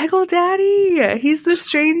 Eggle Daddy. He's the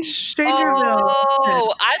stranger.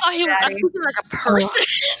 Oh, I thought he was like a person.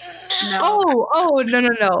 No.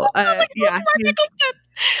 No. Yeah.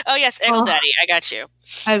 Oh yes, Eggle Daddy. I got you.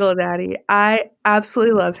 Eggle Daddy. I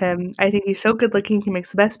absolutely love him. I think he's so good looking. He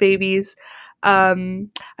makes the best babies. I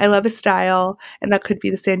love his style, and that could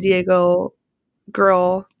be the San Diego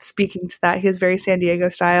girl speaking to that. He has very San Diego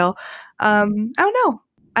style. I don't know.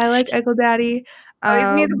 I like Eggle Daddy.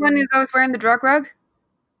 Isn't he the one who's always wearing the drug rug?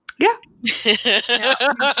 Yeah. Yeah.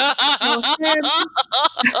 And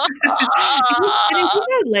I think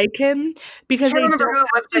I like him because I remember who it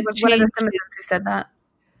was. It was one of the Simmons who said that.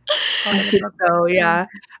 I think so, yeah.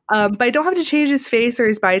 But I don't have to change his face or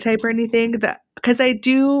his body type or anything. Because I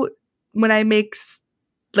do, when I make,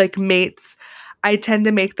 like, mates, I tend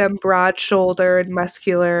to make them broad-shouldered,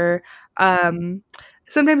 muscular,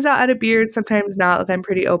 Sometimes I'll add a beard, sometimes not. Like I'm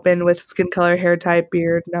pretty open with skin color, hair type,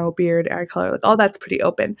 beard, no beard, eye color. Like all that's pretty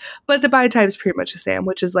open. But the body type is pretty much the same,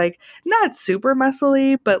 which is like not super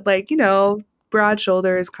muscly, but like, broad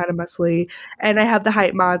shoulders, kind of muscly. And I have the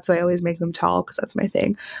height mod, so I always make them tall because that's my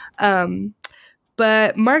thing.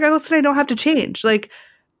 But Mark Eggleston, I don't have to change. Like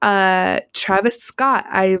Travis Scott,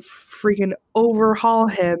 I freaking overhaul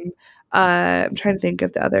him. I'm trying to think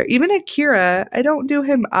of the other. Even Akira, I don't do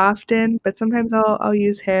him often, but sometimes I'll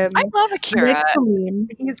use him. I love Akira. Like Salim.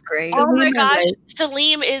 He's great. Oh my Salim, I gosh, like.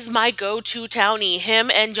 Salim is my go-to townie.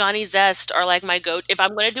 Him and Johnny Zest are like my go. If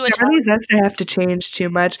I'm going to do a Johnny townie, Zest, I have to change too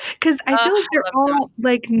much because I feel like they're love all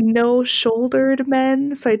like no-shouldered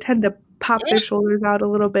men, so I tend to pop Yeah. their shoulders out a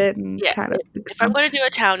little bit and Yeah. kind of fix if I'm them. going to do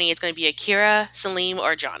a townie, it's going to be Akira, Salim,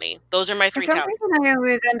 or Johnny. Those are my For three some townies. reason, I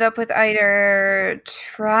always end up with either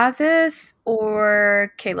Travis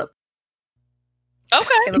or Caleb.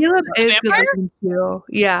 Okay. Caleb is good Vampire? looking too.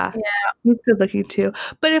 Yeah. Yeah. He's good looking too.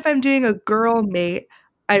 But if I'm doing a girl mate,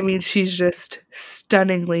 I mean, she's just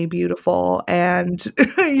stunningly beautiful. And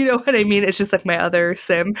you know what I mean? It's just like my other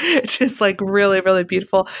sim. It's just like really, really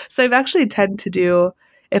beautiful. So I've actually tend to do,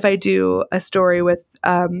 if I do a story with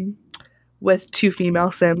two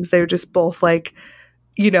female sims, they're just both like,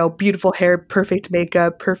 beautiful hair, perfect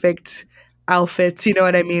makeup, perfect outfits. You know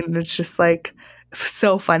what I mean? And it's just like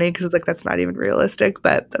so funny because it's like that's not even realistic,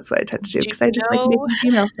 but that's what I tend to do Do because you I just like know- making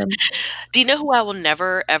female sims. Do you know who I will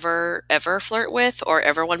never, ever, ever flirt with or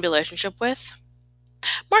ever want to be in a relationship with?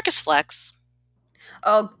 Marcus Flex.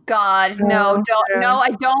 Oh God, no! Oh, Don't yeah. no! I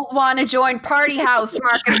don't want to join Party House,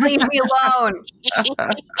 Marcus. Leave me alone.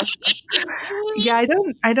 Yeah,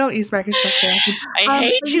 I don't use Marcus Flex very often. I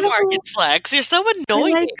hate so you, know- Marcus Flex. You're so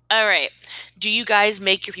annoying. like- All right. Do you guys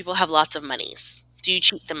make your people have lots of monies? Do you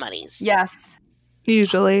cheat the monies? Yes.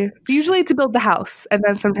 Usually to build the house, and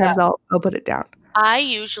then sometimes I'll put it down. I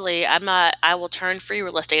will turn free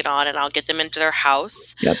real estate on and I'll get them into their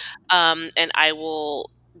house. Yep. And I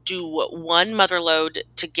will do one mother load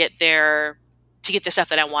to get the stuff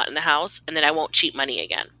that I want in the house, and then I won't cheat money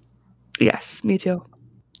again. Yes, me too.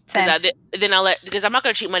 Same. Because I'm not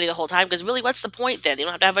going to cheat money the whole time, because really what's the point then? You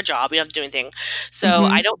don't have to have a job, you don't have to do anything. So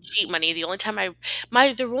Mhm. I don't cheat money. The only time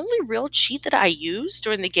the only real cheat that I use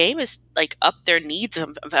during the game is like up their needs if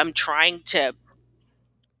I'm trying to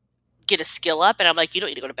get a skill up and I'm like, you don't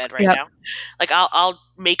need to go to bed right Yep. now. Like I'll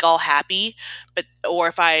make all happy, or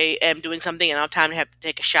if I am doing something and I don't have time to have to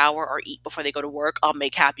take a shower or eat before they go to work, I'll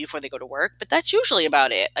make happy before they go to work. But that's usually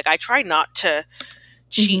about it. Like I try not to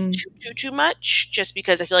cheat Mhm. too much, just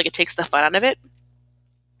because I feel like it takes the fun out of it.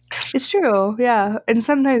 It's true, yeah. And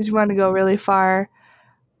sometimes you want to go really far.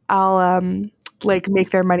 I'll like make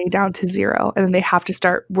their money down to 0, and then they have to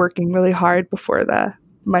start working really hard before the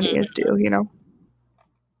money is due.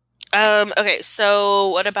 Okay, so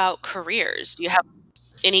what about careers? Do you have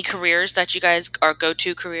any careers that you guys are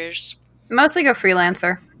go-to careers? Mostly go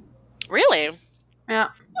freelancer. Really? Yeah.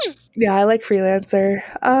 Yeah, I like freelancer.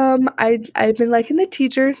 I've been liking the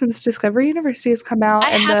teacher since Discovery University has come out,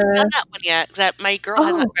 I and haven't done that one yet because my girl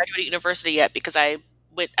hasn't Oh. graduated university yet because I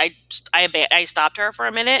stopped her for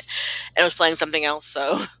a minute and was playing something else.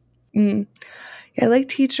 So Yeah, I like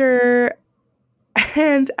teacher.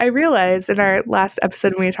 And I realized in our last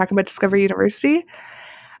episode when we were talking about Discovery University,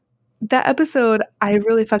 that episode I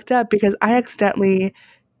really fucked up because I accidentally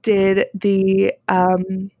did the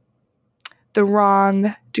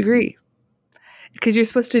wrong degree. Because you're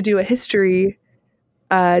supposed to do a history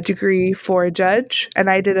degree for a judge, and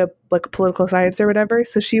I did a political science or whatever,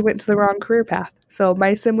 so she went to the wrong career path. So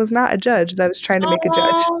my sim was not a judge that was trying to make a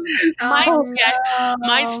judge.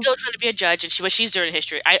 Mine's still trying to be a judge, and she's doing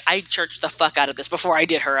history. I churched the fuck out of this before I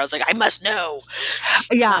did her. I was like, I must know.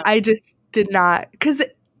 Yeah, I just did not, because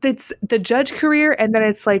it's the judge career, and then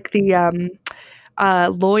it's like the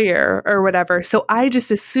lawyer or whatever. So I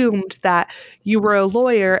just assumed that you were a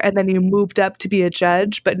lawyer and then you moved up to be a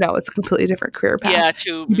judge, but no, it's a completely different career path.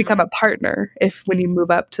 Yeah, You become a partner when you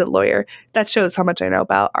move up to lawyer. That shows how much I know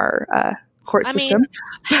about our court system.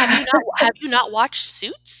 have you not watched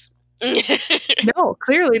Suits? No,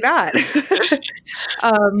 clearly not.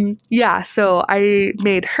 Yeah, so I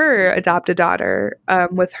made her adopt a daughter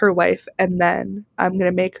with her wife, and then I'm going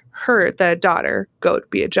to make her, the daughter, go to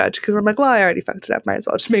be a judge, because I'm like, well, I already fucked it up. Might as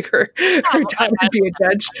well just make her daughter be a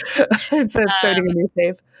judge instead of starting a new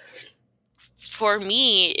save. For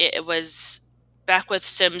me, it was back with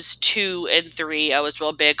Sims 2 and 3. I was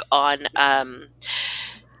real big on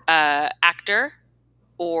actor,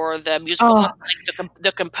 or the musical, like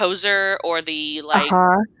the composer, or the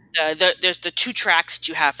Uh-huh. there's the 2 tracks that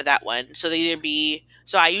you have for that one. So they either be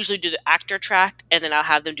So I usually do the actor track, and then I'll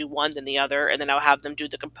have them do one, then the other, and then I'll have them do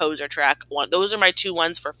the composer track one. Those are my 2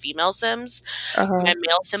 ones for female Sims. My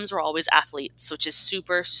male Sims were always athletes, which is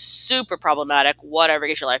super, super problematic. Whatever,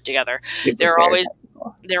 get your life together. They're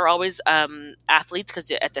always athletes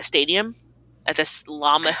because at the stadium, at this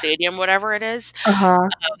Llama Stadium, whatever it is.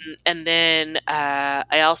 And then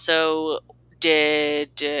I also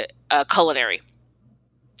did culinary.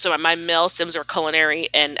 So my male Sims were culinary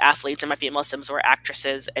and athletes, and my female Sims were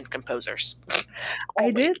actresses and composers. I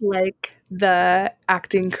did like the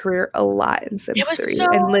acting career a lot in Sims 3 so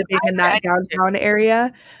and living in that downtown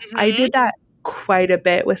area. I did that quite a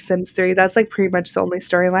bit with Sims 3. That's like pretty much the only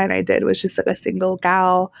storyline I did, was just like a single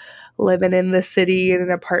gal living in the city in an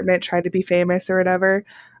apartment trying to be famous or whatever.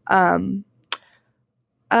 Yeah,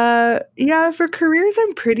 for careers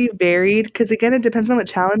I'm pretty varied because again it depends on what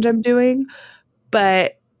challenge I'm doing,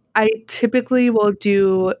 but I typically will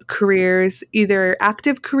do careers, either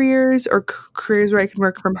active careers or careers where I can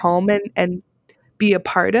work from home and be a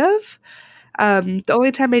part of. The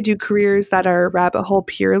only time I do careers that are rabbit hole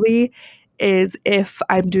purely is if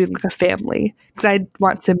I'm doing like a family, because I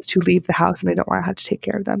want Sims to leave the house and I don't want to have to take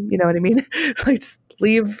care of them. You know what I mean? So I just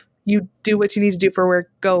leave, you do what you need to do for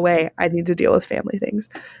work, go away. I need to deal with family things.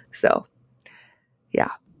 So, yeah.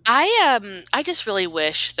 I just really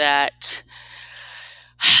wish that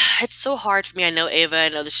it's so hard for me. I know, Ava, I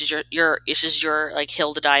know this is your like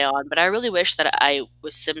hill to die on, but I really wish that I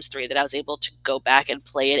was Sims 3 that I was able to go back and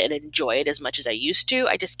play it and enjoy it as much as I used to.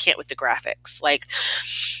 I just can't with the graphics. Like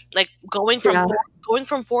going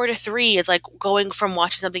from 4 to 3 is like going from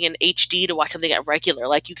watching something in HD to watch something at regular.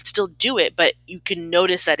 Like you can still do it, but you can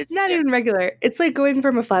notice that it's not different. Even regular. It's like going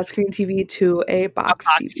from a flat screen TV to a box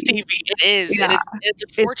TV. It is. Yeah. It's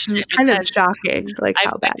unfortunate. It's kind of shocking, like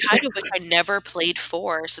how bad. I kind of wish I never played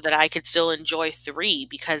 4 so that I could still enjoy 3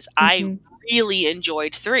 because I really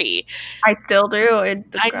enjoyed 3. I still do. I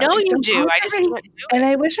know you do. I just can't do it. And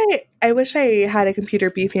I wish I had a computer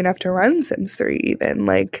beefy enough to run Sims 3 even.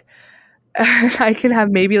 Like I can have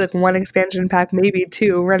maybe like 1 expansion pack, maybe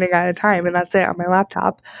 2 running at a time, and that's it on my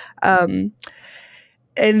laptop. And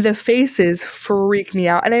the faces freak me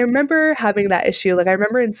out. And I remember having that issue. Like I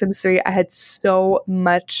remember in Sims 3, I had so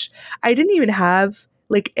much. I didn't even have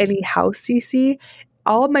like any house CC.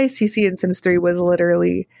 All of my CC in Sims 3 was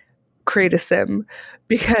literally create a sim,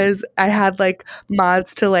 because I had like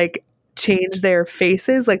mods to like change their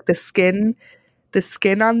faces, like the skin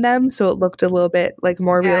on them, so it looked a little bit like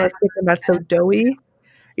more realistic and not so doughy.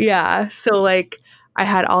 Yeah, so like I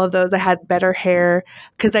had all of those. I had better hair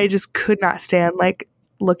because I just could not stand like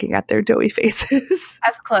looking at their doughy faces.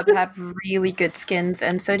 S Club had really good skins,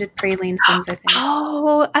 and so did Praline Sims, I think.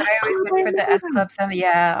 Oh, I always went for the S Club 7.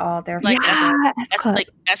 Yeah, oh, they're like S Club. Like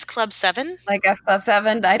S Club 7? Like S Club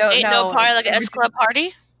 7? I don't know. Ain't no party like an S Club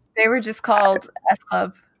party? They were just called S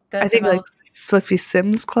Club. I think like supposed to be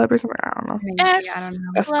Sims Club or something. I don't know. S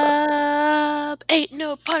Club. Ain't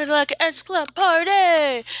no party like an S Club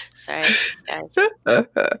party. Sorry, guys.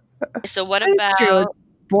 So what about... It's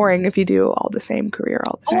boring if you do all the same career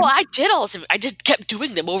all the time. Oh, I did all of them. I just kept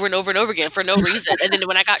doing them over and over and over again for no reason. And then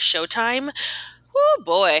when I got Showtime, oh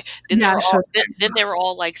boy, then they were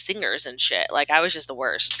all like singers and shit. Like I was just the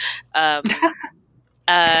worst. What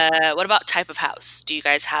about type of house? Do you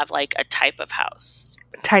guys have like a type of house?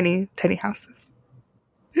 Tiny houses.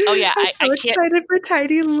 Oh yeah, I can't. Excited for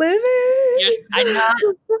tiny living.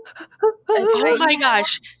 Oh my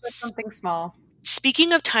gosh, something small.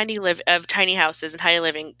 Speaking of tiny houses and tiny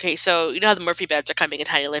living, okay, so you know how the Murphy beds are coming in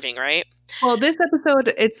tiny living, right? Well, this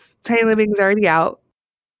episode, it's tiny living's already out.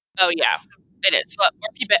 Oh yeah, it is. But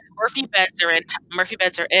Murphy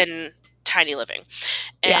beds are in tiny living,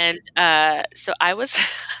 and so I was,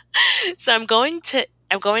 so I'm going to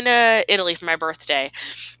Italy for my birthday,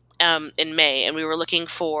 in May, and we were looking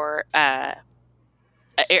for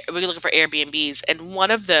Airbnbs, and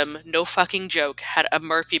one of them, no fucking joke, had a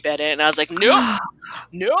Murphy bed in it, and I was like, nope.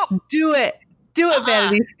 Do it,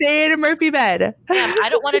 Vanity. Stay in a Murphy bed. Damn, I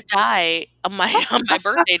don't want to die on my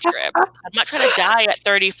birthday trip. I'm not trying to die at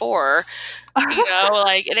 34. You know,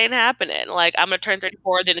 like it ain't happening. Like I'm gonna turn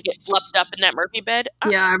 34, then get fluffed up in that Murphy bed.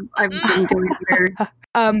 Yeah, I've been doing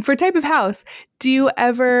it. For type of house, do you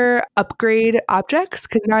ever upgrade objects?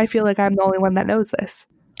 Because now I feel like I'm the only one that knows this.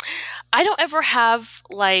 I don't ever have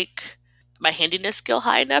like my handiness skill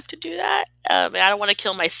high enough to do that. And I don't want to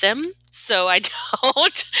kill my sim, so I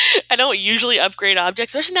don't usually upgrade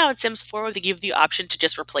objects, especially now in Sims 4 where they give the option to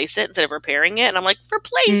just replace it instead of repairing it. And I'm like,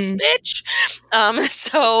 replace, bitch.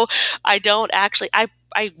 So I don't actually, I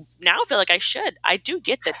now feel like I should. I do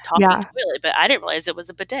get the talking toilet, but I didn't realize it was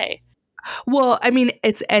a bidet. Well, I mean,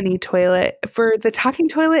 it's any toilet. For the talking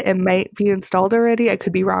toilet, it might be installed already. I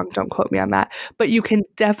could be wrong. Don't quote me on that. But you can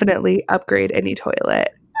definitely upgrade any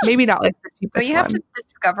toilet. Maybe not like the But cheapest you have one. to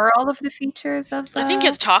discover all of the features of the. I think you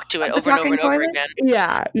have to talk to it the over and over talking and over toilet?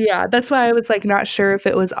 again. Yeah. That's why I was like not sure if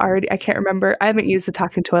it was already. I can't remember. I haven't used the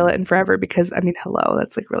talking toilet in forever because I mean, hello,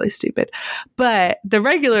 that's like really stupid. But the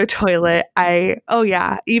regular toilet,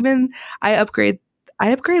 even I upgrade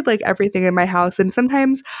like everything in my house, and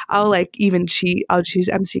sometimes I'll like even cheat. I'll choose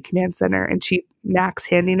MC Command Center and cheat max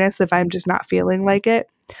handiness if I'm just not feeling like it.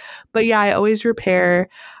 But yeah, I always repair.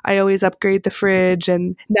 I always upgrade the fridge,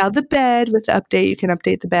 and now the bed with the update. You can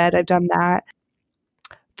update the bed. I've done that.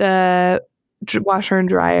 The washer and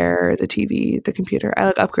dryer, the TV, the computer. I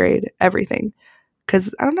like upgrade everything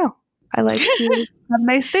because I don't know. I like to have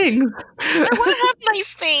nice things. I want to have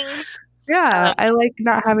nice things. Yeah, I like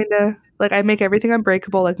not having to like. I make everything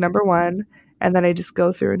unbreakable, like number one, and then I just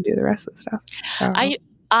go through and do the rest of the stuff.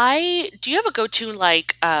 Do you have a go-to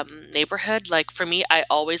like neighborhood? Like for me, I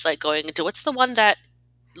always like going into what's the one that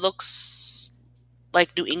looks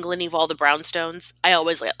like New England of all the brownstones? I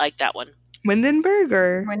always like that one. Windenburg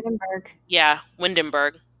or Windenburg. Yeah,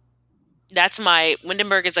 Windenburg.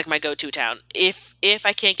 Windenburg is like my go-to town. If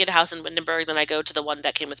I can't get a house in Windenburg, then I go to the one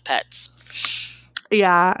that came with pets.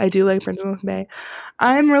 Yeah, I do like Brendan with May.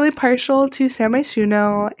 I'm really partial to San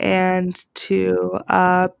Myshuno and to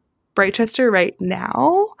Brightchester right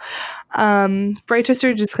now.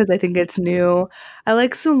 Brightchester just because I think it's new. I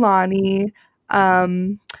like Sulani.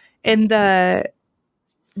 In the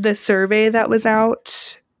survey that was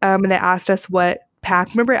out, and it asked us what pack.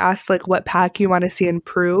 Remember, it asked like what pack you want to see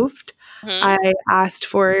improved. Mm-hmm. I asked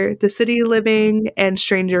for the City Living and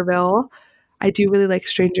Strangerville. I do really like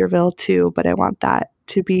Strangerville too, but I want that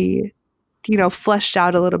to be, fleshed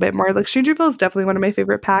out a little bit more. Like Strangerville is definitely one of my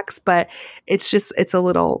favorite packs, but it's a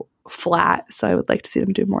little flat, so I would like to see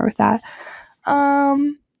them do more with that. I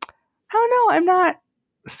don't know. I'm not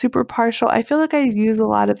super partial. I feel like I use a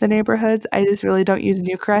lot of the neighborhoods. I just really don't use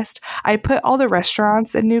Newcrest. I put all the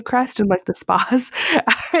restaurants in Newcrest and like the spas,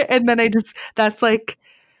 and then that's like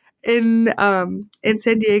in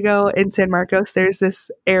San Diego, in San Marcos, there's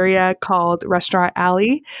this area called Restaurant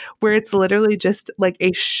Alley where it's literally just like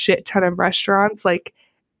a shit ton of restaurants like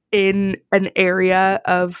in an area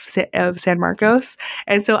of San Marcos.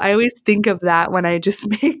 And so I always think of that when I just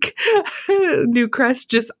make Newcrest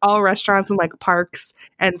just all restaurants and like parks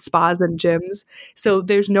and spas and gyms. So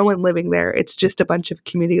there's no one living there. It's just a bunch of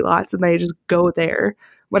community lots, and I just go there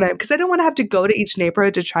because I don't want to have to go to each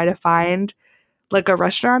neighborhood to try to find like a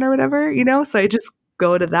restaurant or whatever, so I just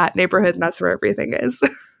go to that neighborhood and that's where everything is.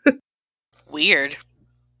 Weird.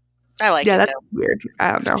 I like it. Yeah, that's though. weird.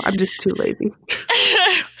 I don't know. I'm just too lazy.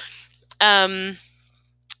 I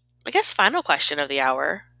guess final question of the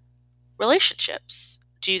hour. Relationships.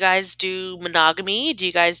 Do you guys do monogamy? Do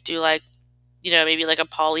you guys do like, maybe like a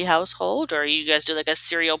poly household, or you guys do like a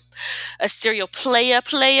serial playa,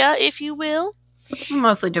 if you will?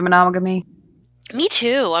 Mostly do monogamy. Me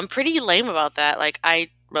too. I'm pretty lame about that. Like, I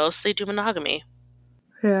mostly do monogamy.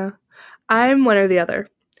 Yeah. I'm one or the other.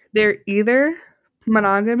 They're either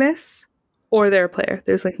monogamous or they're a player.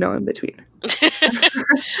 There's like no in between.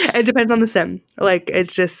 It depends on the sim. Like,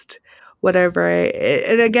 it's just whatever.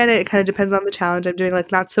 And again, it kind of depends on the challenge I'm doing.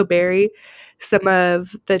 Like, Not So Berry, some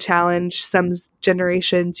of the challenge, some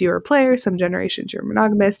generations you're a player, some generations you're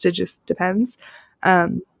monogamous. It just depends.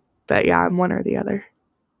 But yeah, I'm one or the other.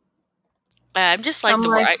 I'm just like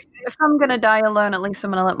if I'm gonna die alone, at least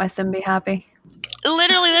I'm gonna let my sim be happy.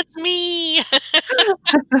 Literally, that's me.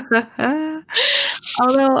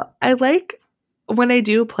 Although I like when I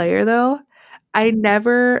do player though, I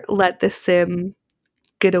never let the sim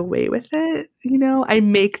get away with it. I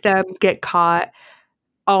make them get caught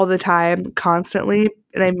all the time, constantly,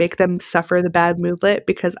 and I make them suffer the bad moodlet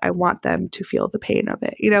because I want them to feel the pain of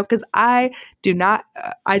it. Because I do not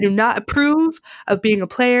approve of being a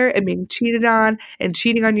player and being cheated on and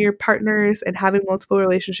cheating on your partners and having multiple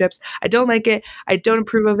relationships. I don't like it. I don't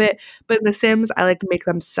approve of it. But in The Sims, I like to make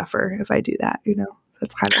them suffer if I do that.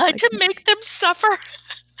 That's kind of I like to make them suffer.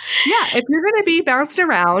 Yeah, if you're going to be bounced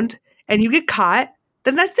around and you get caught,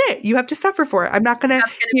 then that's it. You have to suffer for it. I'm not going to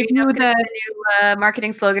give you the new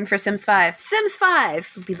marketing slogan for Sims 5. Sims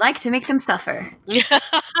 5, we like to make them suffer. Like,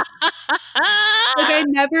 I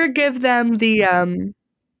never give them the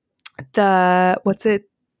what's it?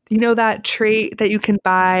 That trait that you can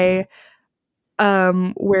buy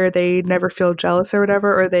where they never feel jealous or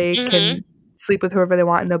whatever, or they can sleep with whoever they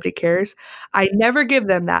want and nobody cares. I never give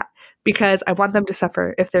them that because I want them to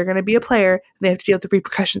suffer. If they're going to be a player, they have to deal with the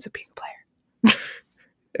repercussions of being a player.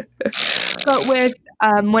 But with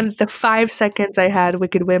when the 5 seconds I had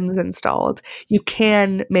Wicked Whims installed, you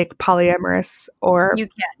can make polyamorous or You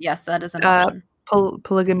can. Yes, that is an option.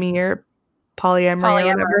 polygamy or polyamory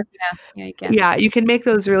or whatever. Yeah, you can. Yeah, you can make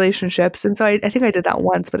those relationships. And so I think I did that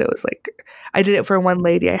once, but it was like, I did it for one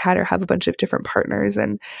lady. I had her have a bunch of different partners,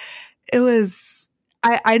 and it was,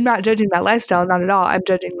 I'm not judging that lifestyle, not at all. I'm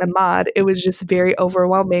judging the mod. It was just very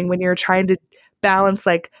overwhelming when you're trying to balance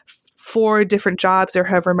like 4 different jobs or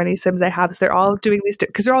however many Sims I have. So they're all doing these,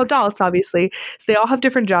 because they're all adults, obviously. So they all have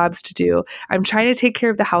different jobs to do. I'm trying to take care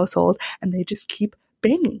of the household, and they just keep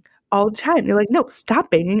banging all the time. You're like, no, stop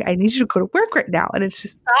banging. I need you to go to work right now. And it's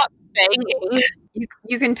just, Stop banging.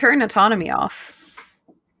 You can turn autonomy off.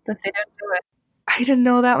 But they don't do it. I didn't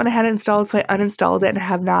know that when I had it installed, so I uninstalled it and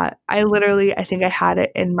have not. I think I had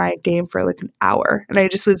it in my game for like an hour, and I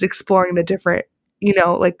just was exploring the different,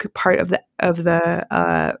 like part of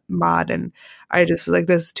the mod, and I just was like,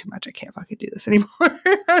 this is too much. I can't fucking do this anymore.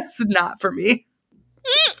 It's not for me.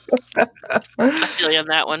 I feel you on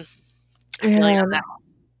that one.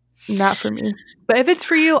 Not for me. But if it's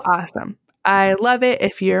for you, awesome. I love it.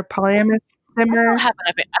 If you're polyamorous simmer, I don't have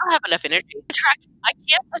enough energy. I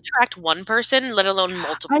can't attract one person, let alone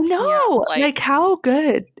multiple. I know. Yeah, like how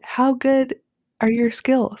good are your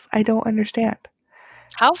skills? I don't understand.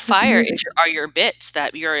 How fire are your bits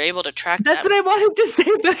that you're able to track? That's what I wanted to say,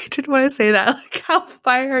 but I didn't want to say that. Like, how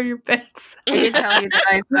fire are your bits? I did tell you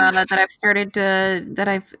that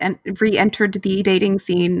I've re-entered the dating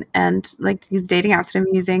scene, and like these dating apps that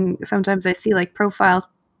I'm using, sometimes I see like profiles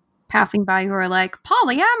passing by who are like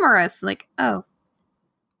polyamorous. Like, oh,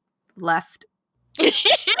 left.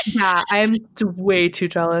 Yeah, I'm way too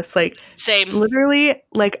jealous. Like, same. Literally,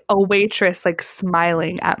 like a waitress, like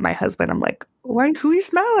smiling at my husband. I'm like, who are you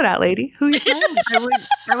smiling at, lady? Who are you smiling at?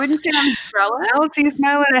 I wouldn't say I'm jealous. I don't see you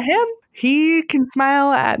smiling at him. He can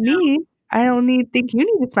smile at me. I don't think you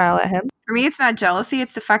need to smile at him. For me, it's not jealousy.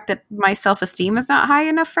 It's the fact that my self-esteem is not high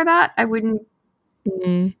enough for that. I wouldn't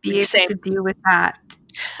be able to deal with that.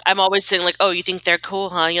 I'm always saying like, oh, you think they're cool,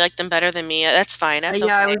 huh? You like them better than me? That's fine. That's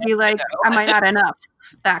okay. I would be like, am I not enough?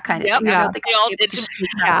 That kind of thing. Yeah. I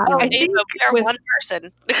think we're one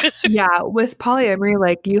person. Yeah, with polyamory,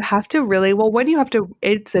 like you have to really,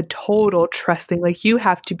 it's a total trust thing. Like you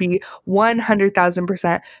have to be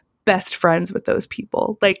 100,000% best friends with those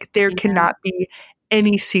people. Like there cannot be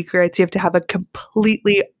any secrets. You have to have a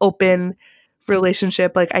completely open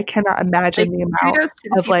relationship. Like I cannot imagine the amount kudos to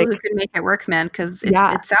the of people like who can make it work, man, because it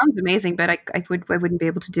sounds amazing, but I wouldn't be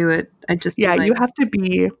able to do it. I just you have to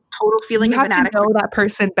be total feeling you of have to inadequacy. know that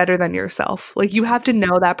person better than yourself. Like you have to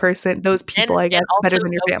know that person, those people, I guess, better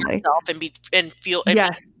than your family. And feel be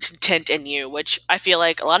content in you, which I feel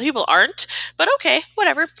like a lot of people aren't. But okay,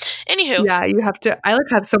 whatever. Anywho, yeah, you have to. I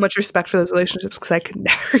have so much respect for those relationships because I could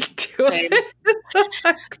never do it.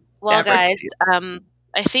 Well, guys,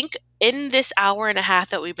 I think in this hour and a half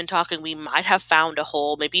that we've been talking, we might have found a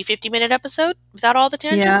whole maybe 50-minute episode without all the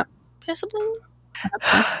tangents. Yeah. Possibly.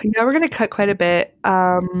 Yeah, we're going to cut quite a bit.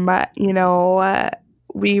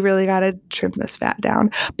 We really got to trim this fat down.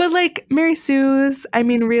 But like Mary Sue's, I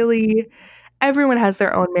mean, really, everyone has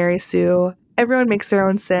their own Mary Sue. Everyone makes their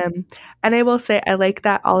own sim. And I will say, I like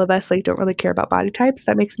that all of us like don't really care about body types.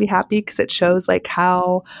 That makes me happy because it shows like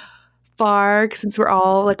how far, since we're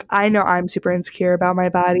all like, I know I'm super insecure about my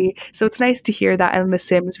body, so it's nice to hear that in the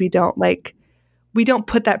Sims we don't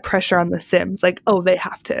put that pressure on the Sims like, oh, they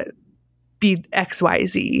have to be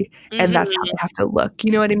XYZ and that's how they have to look,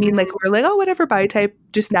 you know what I mean? Like we're like, oh, whatever body type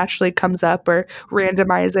just naturally comes up, or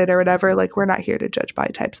randomize it or whatever. Like we're not here to judge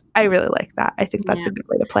body types. I really like that. I think that's a good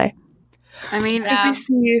way to play. I mean, we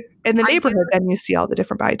see in the neighborhood, then you see all the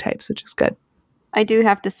different body types, which is good. I do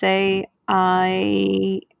have to say,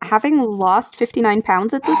 having lost 59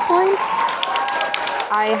 pounds at this point,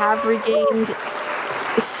 I have regained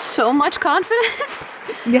so much confidence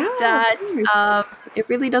that it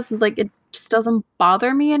really doesn't, like, it just doesn't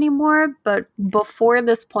bother me anymore. But before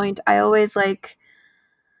this point, I always, like,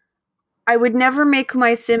 I would never make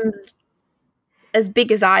my Sims as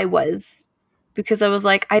big as I was, because I was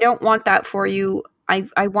like, I don't want that for you.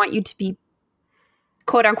 I want you to be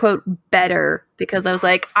quote unquote better, because I was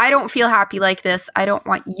like, I don't feel happy like this. I don't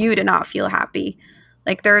want you to not feel happy.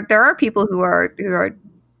 Like there are people who are,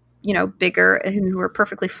 you know, bigger and who are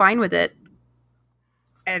perfectly fine with it,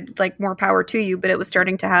 and like more power to you. But it was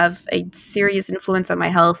starting to have a serious influence on my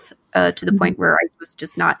health to the point where I was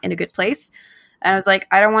just not in a good place. And I was like,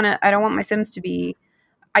 I don't want my Sims to be,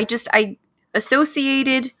 I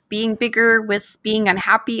associated being bigger with being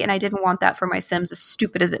unhappy, and I didn't want that for my Sims, as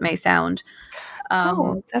stupid as it may sound.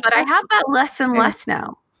 But I have that less and less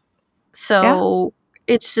now. So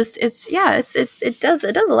It's just it does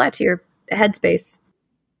a lot to your headspace.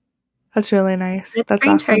 That's really nice. It's That's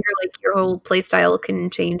strange awesome. how your whole play style can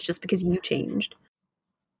change just because you changed.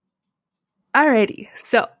 Alrighty,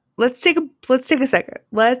 so let's take a second.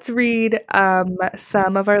 Let's read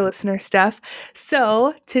some of our listener stuff.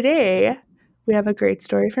 So today we have a great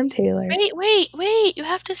story from Taylor. Wait! You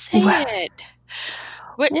have to say What? it.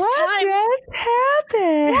 What is What time? just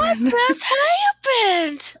happened? What just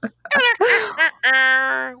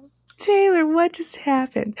happened? Taylor, what just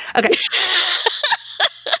happened? Okay.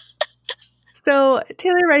 So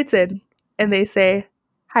Taylor writes in and they say,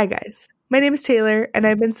 "Hi guys. My name is Taylor and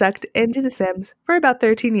I've been sucked into The Sims for about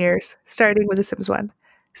 13 years, starting with The Sims 1.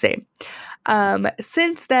 Same.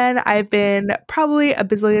 Since then, I've been probably a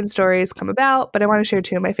bazillion stories come about, but I want to share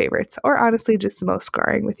two of my favorites, or honestly, just the most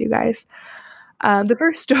scarring with you guys. The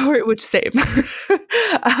first story, which same.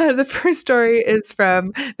 The first story is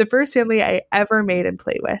from the first family I ever made and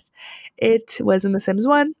played with. It was in The Sims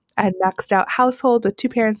 1. I had maxed out household with 2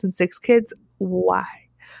 parents and 6 kids. Why?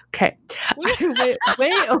 Okay. I went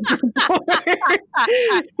way overboard.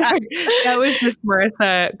 Sorry. That was just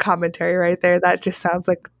Marissa commentary right there. That just sounds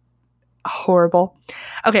like horrible.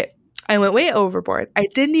 Okay. I went way overboard. I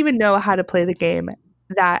didn't even know how to play the game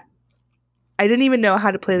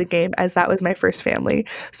as that was my first family.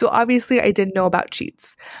 So obviously I didn't know about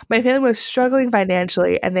cheats. My family was struggling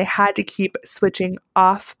financially and they had to keep switching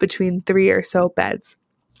off between 3 or so beds.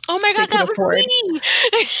 Oh my god, that was me!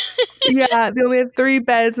 Yeah, they only had 3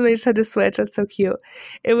 beds and they just had to switch. That's so cute.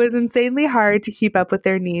 It was insanely hard to keep up with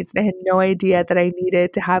their needs, and I had no idea that I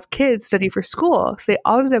needed to have kids study for school. So they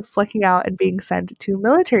all ended up flunking out and being sent to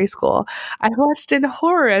military school. I watched in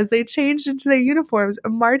horror as they changed into their uniforms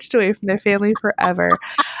and marched away from their family forever.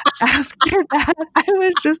 After that, I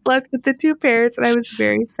was just left with the 2 parents, and I was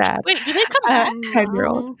very sad. Wait, did they come back?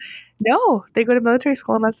 10-year-old. No, they go to military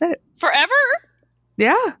school and that's it. Forever?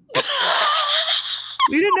 Yeah.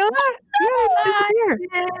 You didn't know that? Yeah, they just disappear.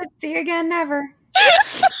 See you again, never.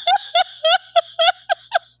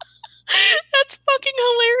 That's fucking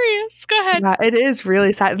hilarious. Go ahead. Yeah, it is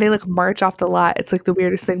really sad. And they march off the lot. It's the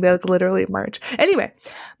weirdest thing. They literally march. Anyway,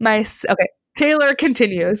 Taylor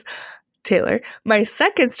continues. Taylor, my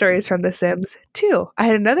second story is from The Sims 2. I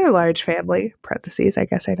had another large family, parentheses, I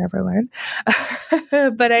guess I never learned,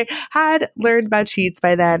 but I had learned about cheats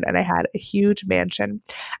by then and I had a huge mansion.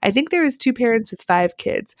 I think there was 2 parents with 5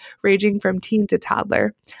 kids, ranging from teen to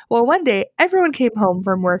toddler. Well, one day, everyone came home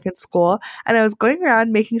from work and school and I was going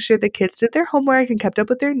around making sure the kids did their homework and kept up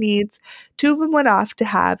with their needs. 2 of them went off to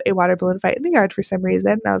have a water balloon fight in the yard for some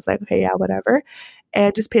reason. And I was like, okay, yeah, whatever.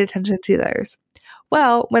 And just paid attention to the others.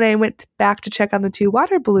 Well, when I went back to check on the 2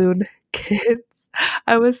 water balloon kids,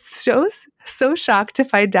 I was so shocked to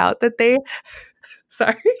find out that I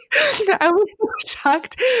was so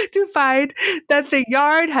shocked to find that the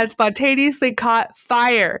yard had spontaneously caught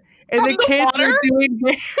fire and From the the kids water? were doing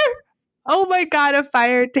oh my god, a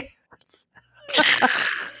fire dance.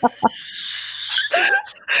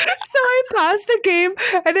 So I paused the game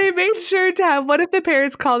and I made sure to have one of the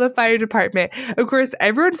parents call the fire department. Of course,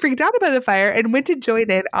 everyone freaked out about the fire and went to join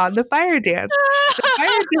in on the fire dance. The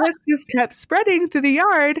fire dance just kept spreading through the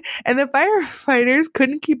yard and the firefighters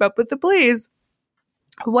couldn't keep up with the blaze.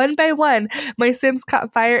 One by one, my Sims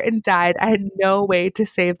caught fire and died. I had no way to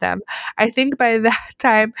save them. I think by the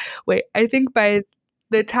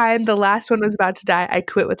time the last one was about to die, I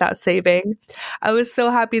quit without saving. I was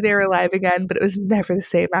so happy they were alive again, but it was never the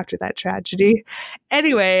same after that tragedy.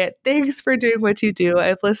 Anyway, thanks for doing what you do.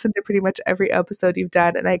 I've listened to pretty much every episode you've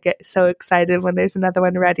done, and I get so excited when there's another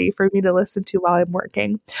one ready for me to listen to while I'm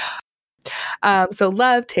working. So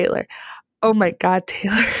love, Taylor. Oh my God,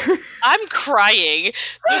 Taylor. I'm crying.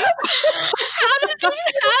 How did it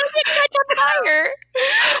catch on fire?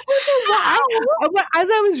 Wow. As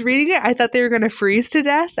I was reading it, I thought they were going to freeze to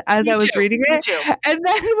death as I was reading it. And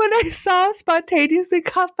then when I saw spontaneously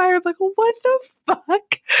caught fire, I'm like, what the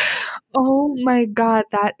fuck? Oh my God,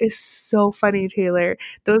 that is so funny, Taylor.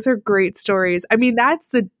 Those are great stories. I mean,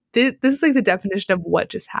 this is the definition of what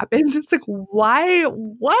just happened. It's why?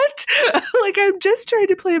 What? I'm just trying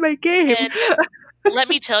to play my game. And let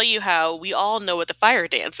me tell you how we all know what the fire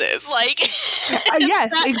dance is.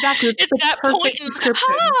 Yes, exactly. It's that point description.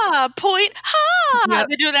 Point. Yep.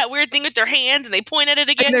 They do that weird thing with their hands and they point at it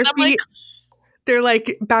again. And And I'm feet, they're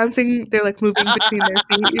bouncing. They're moving between their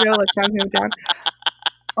feet. Bouncing them down.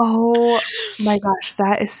 Oh my gosh,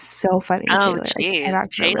 that is so funny. Oh, Taylor. jeez,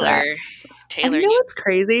 Taylor. And you know what's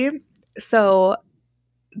crazy? So,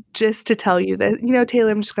 just to tell you that,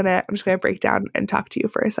 Taylor, I'm just gonna break down and talk to you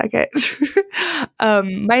for a second.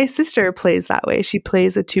 My sister plays that way. She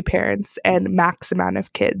plays with 2 parents and max amount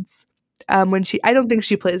of kids. I don't think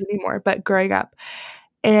she plays anymore, but growing up.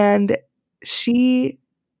 And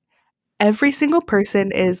every single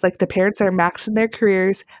person is like, the parents are max in their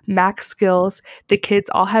careers, max skills. The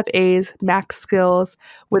kids all have A's, max skills.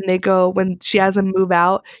 When she has them move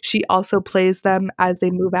out, she also plays them as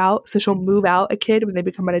they move out. So she'll move out a kid when they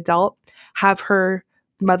become an adult, have her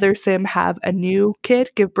mother sim have a new kid,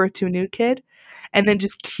 give birth to a new kid, and then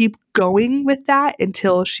just keep going with that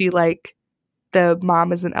until she the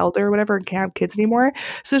mom is an elder or whatever and can't have kids anymore.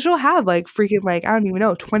 So she'll have freaking I don't even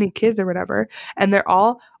know, 20 kids or whatever. And they're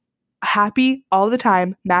all happy all the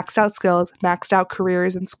time, maxed out skills, maxed out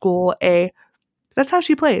careers in school. That's how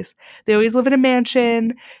she plays. They always live in a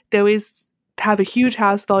mansion. They always have a huge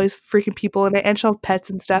house with all these freaking people in it, and she'll have pets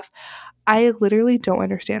and stuff. I literally don't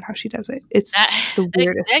understand how she does it. It's the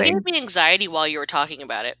weirdest thing. That gave me anxiety while you were talking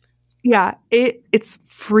about it. Yeah, it's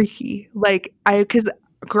freaky. Because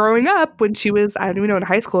growing up, when she was, I don't even know, in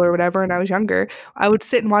high school or whatever, and I was younger, I would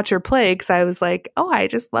sit and watch her play because I was like, oh, I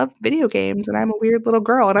just love video games and I'm a weird little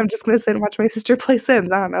girl and I'm just going to sit and watch my sister play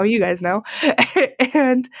Sims. I don't know. You guys know.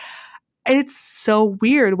 And it's so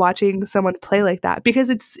weird watching someone play like that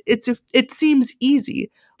because it seems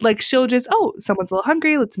easy. She'll just, oh, someone's a little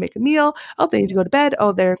hungry. Let's make a meal. Oh, they need to go to bed.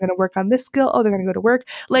 Oh, they're going to work on this skill. Oh, they're going to go to work.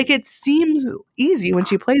 It seems easy when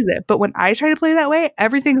she plays it. But when I try to play that way,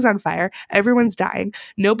 everything's on fire. Everyone's dying.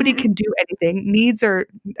 Nobody can do anything. Needs are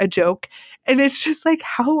a joke. And it's just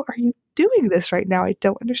how are you doing this right now? I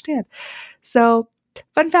don't understand. So,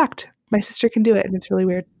 fun fact, my sister can do it and it's really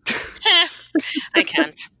weird. I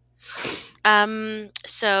can't.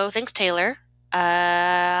 So thanks, Taylor.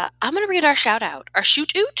 I'm going to read our shout out. Our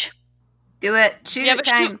shoot oot. Do it. Shoot it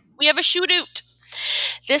time. We have a shoot oot.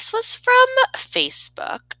 This was from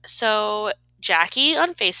Facebook. So Jackie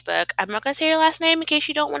on Facebook. I'm not going to say your last name in case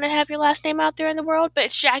you don't want to have your last name out there in the world, but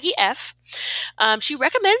it's Jackie F. She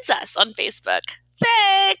recommends us on Facebook.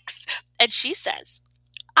 Thanks. And she says,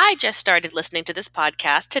 I just started listening to this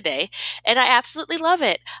podcast today, and I absolutely love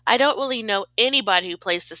it. I don't really know anybody who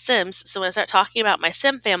plays The Sims, so when I start talking about my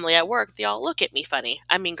Sim family at work, they all look at me funny.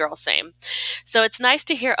 I mean, girl, same. So it's nice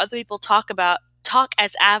to hear other people talk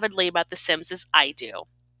as avidly about The Sims as I do.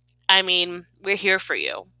 I mean, we're here for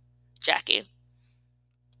you, Jackie.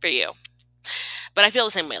 For you. But I feel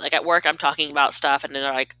the same way. At work, I'm talking about stuff, and then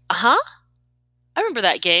they're like, I remember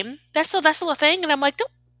that game. That's still a thing. And I'm like, don't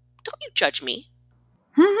you judge me.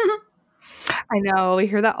 I know, we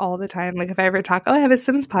hear that all the time. If I ever talk, I have a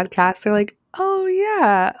Sims podcast, they're like, oh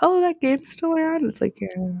yeah, oh, that game's still around. It's yeah.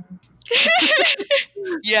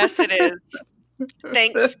 Yes, it is.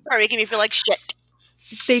 Thanks for making me feel like shit.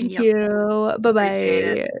 Thank you.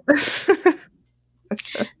 Bye-bye.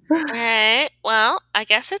 All right, well, I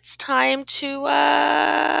guess it's time to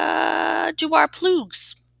do our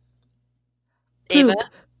plugs. Ava?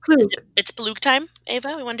 Plug. It's plug time,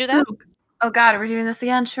 Ava? We want to do that? Plug. Oh God, we're doing this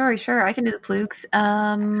again? Sure. I can do the plugs.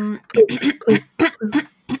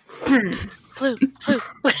 Plug.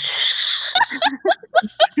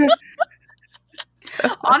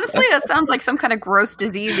 Honestly, that sounds like some kind of gross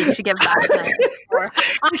disease that you should get vaccinated for.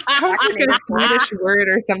 It sounds like a Swedish word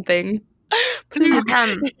or something.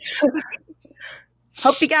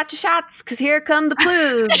 Hope you got your shots, because here come the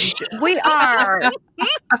plugs. We are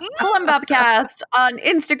Plumbobcast on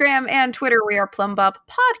Instagram and Twitter. We are Plumbob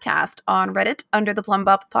Podcast on Reddit, Under the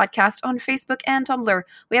Plumbob Podcast on Facebook and Tumblr.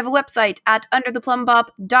 We have a website at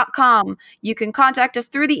undertheplumbobpodcast.com. You can contact us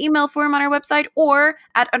through the email form on our website or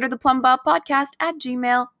at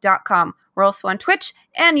undertheplumbobpodcast@gmail.com. We're also on Twitch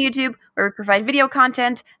and YouTube, where we provide video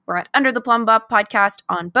content. We're at Under the Plumbob Podcast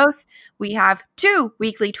on both. We have 2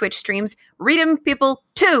 weekly Twitch streams. Read them, people.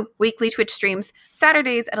 2 weekly Twitch streams.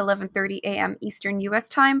 Saturdays at 11:30 a.m. Eastern U.S.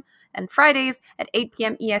 time and Fridays at 8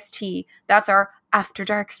 p.m. EST. That's our After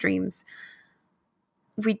Dark streams.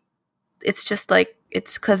 It's just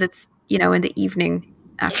it's because it's, in the evening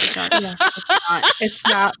after dark. Yeah, it's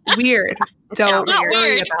not weird. Don't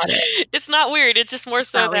worry about it. It's not weird. It's just more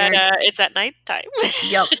so that it's at nighttime.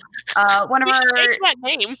 Yep. One of we our should change that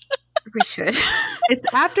name. We should. It's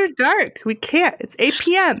after dark. We can't. It's 8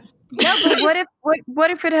 p.m. Yeah, but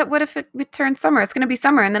what if it turns summer? It's going to be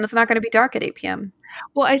summer, and then it's not going to be dark at 8 p.m.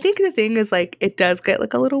 Well, I think the thing is it does get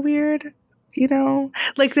a little weird.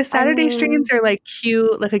 The Saturday streams are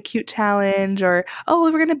cute, a cute challenge, or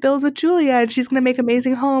we're gonna build with Julia and she's gonna make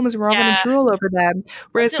amazing homes. We're all gonna drool over them.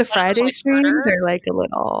 Whereas the Friday streams are a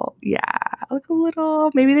little,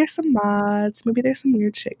 maybe there's some mods, maybe there's some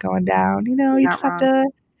weird shit going down. You just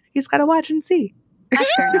gotta watch and see.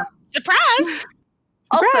 That's fair enough. Surprise!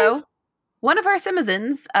 Also, One of our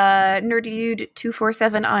Simizens,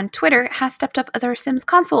 NerdyDude247 on Twitter, has stepped up as our Sims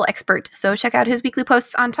console expert. So check out his weekly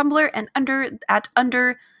posts on Tumblr and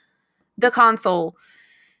under the console.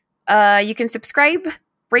 You can subscribe,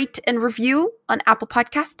 rate, and review on Apple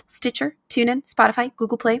Podcast, Stitcher, TuneIn, Spotify,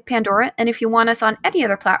 Google Play, Pandora. And if you want us on any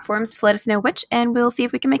other platforms, just let us know which, and we'll see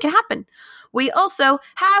if we can make it happen. We also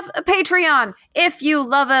have a Patreon. If you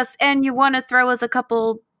love us and you want to throw us a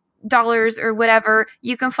couple dollars or whatever,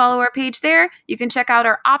 you can follow our page there. You can check out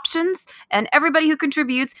our options, and everybody who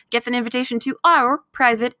contributes gets an invitation to our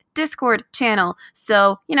private Discord channel.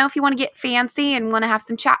 So, if you want to get fancy and want to have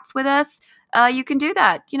some chats with us, you can do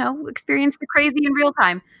that. Experience the crazy in real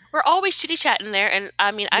time. We're always chitty chatting there, and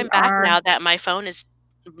I'm back now that my phone is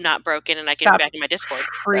not broken and I can be back in my Discord.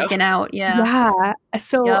 Freaking out, yeah.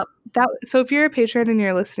 So so if you're a patron and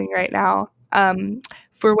you're listening right now,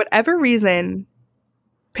 for whatever reason,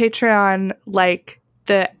 Patreon,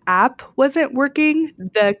 the app wasn't working.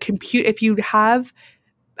 If you have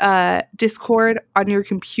Discord on your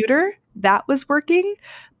computer, that was working,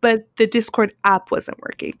 but the Discord app wasn't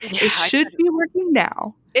working. Yeah, it should be working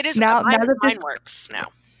now. It is now that mine works now.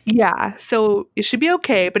 Yeah, so it should be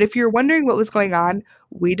okay. But if you're wondering what was going on,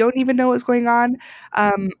 we don't even know what's going on.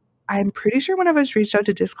 I'm pretty sure one of us reached out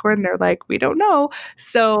to Discord and they're like, we don't know.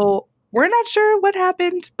 So we're not sure what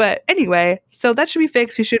happened, but anyway, so that should be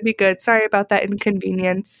fixed. We should be good. Sorry about that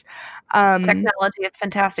inconvenience. Technology is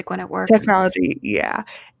fantastic when it works. Technology, yeah.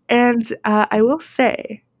 And I will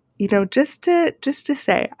say, just to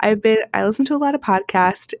say, I listen to a lot of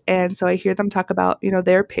podcasts, and so I hear them talk about,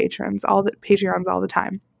 their Patreons all the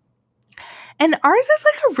time. And ours is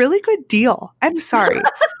a really good deal. I'm sorry.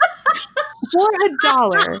 For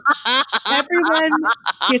 $1, everyone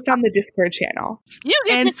gets on the Discord channel. You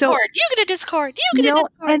get Discord. You get a Discord. You get a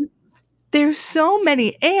Discord. And there's so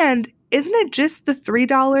many. And isn't it just the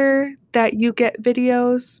 $3 that you get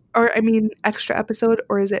videos, or extra episode,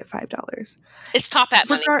 or is it $5? It's Top Hat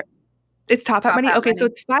money. It's Top Hat money. Okay, so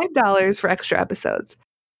it's $5 for extra episodes.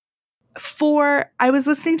 I was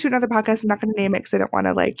listening to another podcast. I'm not going to name it because I don't want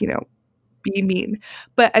to be mean.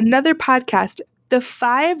 But another podcast. The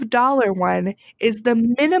 $5 one is the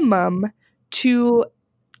minimum to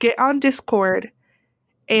get on Discord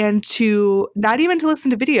and to not even to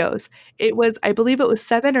listen to videos. I believe it was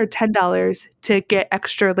 $7 or $10 to get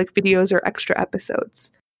extra videos or extra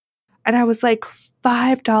episodes. And I was like,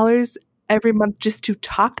 $5 every month just to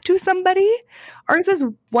talk to somebody? Ours is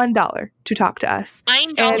 $1 to talk to us.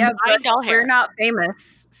 $9. We're not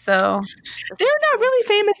famous, so they're not really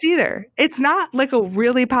famous either. It's not a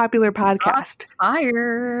really popular podcast.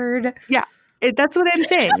 Fired. Yeah, that's what I'm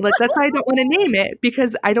saying. That's why I don't want to name it,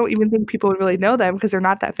 because I don't even think people would really know them because they're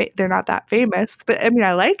not that famous. But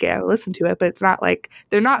I like it. I listen to it, but it's not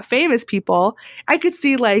they're not famous people. I could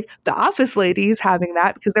see the Office ladies having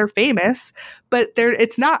that because they're famous, but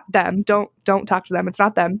it's not them. Don't talk to them. It's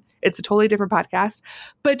not them. It's a totally different podcast.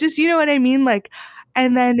 But just, you know what I mean?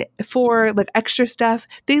 And then for extra stuff,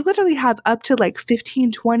 they literally have up to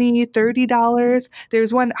 $15, $20, $30.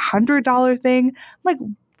 There's one $100 thing. What?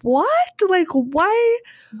 Why?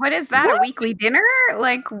 What is that? What? A weekly dinner?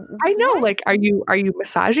 I know. What? Are you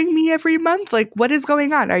massaging me every month? What is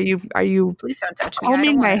going on? Are you? Please don't touch me.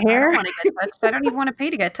 Combing my hair? I don't want to get touched. I don't even want to pay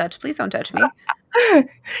to get touched. Please don't touch me.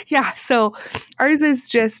 Yeah. So ours is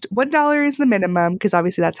just $1 is the minimum, because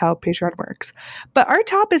obviously that's how Patreon works. But our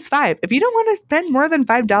top is $5. If you don't want to spend more than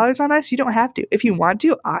 $5 on us, you don't have to. If you want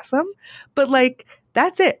to, awesome. But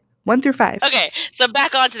that's it. 1 through 5. Okay. So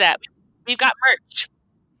back onto that. We've got merch.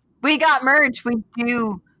 We got merch. We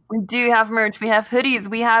do have merch. We have hoodies.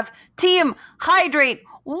 We have Team Hydrate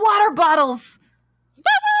water bottles.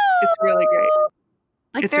 It's really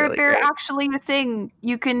great. They're actually a thing.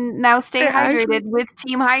 You can now stay hydrated with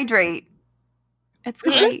Team Hydrate. It's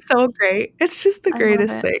great. It's so great. It's just the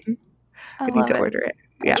greatest thing. I need to order it.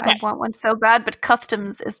 Yeah, I want one so bad, but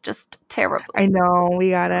customs is just terrible. I know.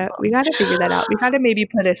 We gotta figure that out. We gotta maybe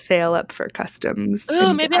put a sale up for customs.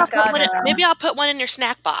 Ooh, maybe I'll put one in your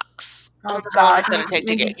snack box. Oh God, to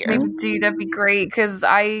get here. Maybe do, that'd be great, because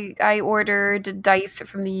I ordered dice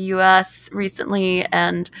from the US recently,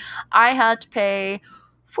 and I had to pay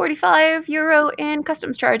 €45 in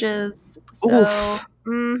customs charges. So,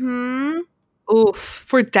 Oof. Oof.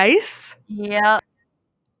 For dice? Yeah.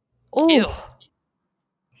 Ooh.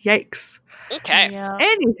 Yikes. Okay. Yeah.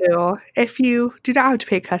 Anywho, if you do not have to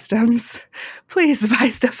pay customs, please buy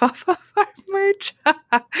stuff off of our merch.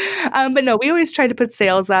 But no, we always try to put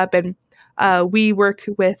sales up, and we work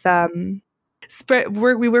with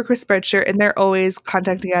we work with Spreadshirt, and they're always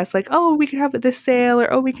contacting us like, oh, we can have this sale,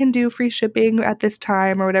 or oh, we can do free shipping at this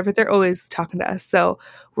time or whatever. They're always talking to us. So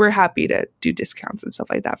we're happy to do discounts and stuff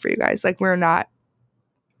like that for you guys. Like, we're not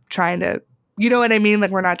trying to, you know what I mean?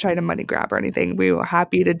 Like, we're not trying to money grab or anything. We were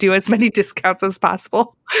happy to do as many discounts as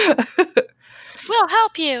possible. We'll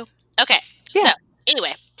help you. Okay. Yeah. So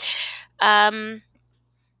anyway,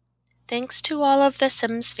 thanks to all of the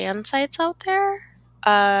Sims fan sites out there.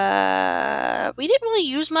 We didn't really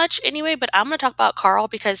use much anyway, but I'm going to talk about Carl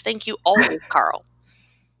because thank you always, Carl.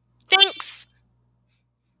 Thanks.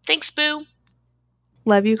 Thanks, Boo.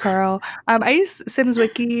 Love you, Carl. I use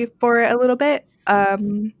SimsWiki for a little bit.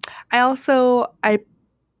 I'm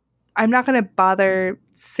not going to bother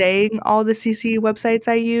saying all the CC websites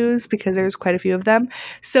I use because there's quite a few of them.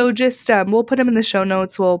 So just we'll put them in the show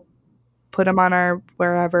notes. We'll put them on our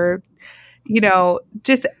wherever.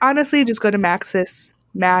 Just honestly, just go to Maxis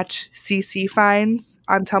Match CC Finds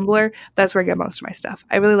on Tumblr. That's where I get most of my stuff.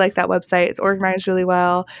 I really like that website. It's organized really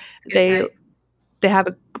well. They have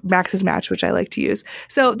a Maxis Match, which I like to use.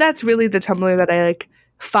 So that's really the Tumblr that I like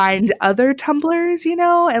find other Tumblrs,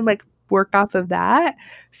 and like work off of that.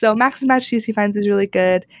 So Maxis Match CC Finds is really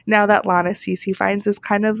good. Now that Lana CC Finds is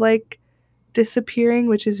kind of like disappearing,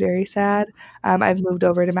 which is very sad. I've moved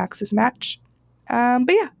over to Maxis Match. But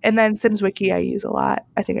yeah, and then SimsWiki I use a lot.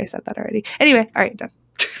 I think I said that already. Anyway, all right, done.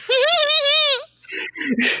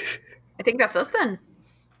 I think that's us then.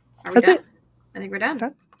 Are we That's done? it. I think we're done.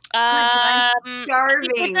 Done. I think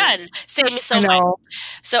starving. we're done. Save me so I much. know.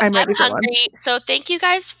 So I'm I'm ready for hungry. lunch. So thank you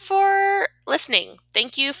guys for listening.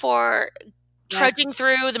 Thank you for trudging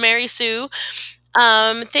through the Mary Sue.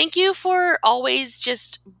 Thank you for always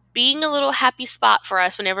just being a little happy spot for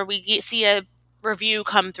us whenever we see a review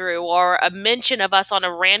come through or a mention of us on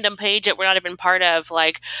a random page that we're not even part of.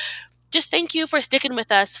 Like, just thank you for sticking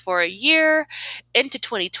with us for a year into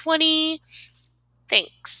 2020.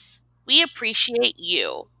 Thanks. We appreciate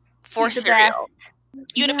you. For You're the cereal. best.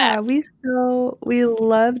 You the Yeah, best. we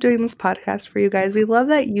love doing this podcast for you guys. We love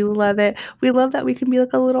that you love it. We love that we can be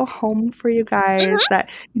like a little home for you guys. That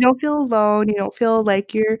you don't feel alone. You don't feel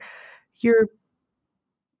like you're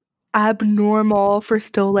abnormal for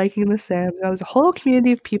still liking The Sims. There's a whole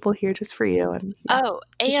community of people here just for you. And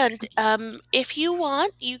If you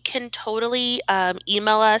want, you can totally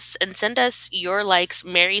email us and send us your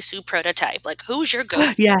Mary Sue prototype. Like, who's your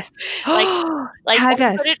go? yes, tag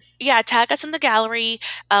us. Tag us in the gallery.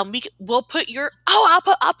 We'll put your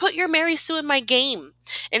I'll put your Mary Sue in my game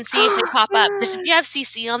and see if they pop up. Just if you have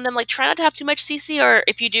CC on them, like try not to have too much CC, or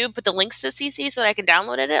if you do, put the links to CC so that I can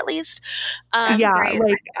download it at least. Great.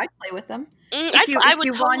 I'd play with them. I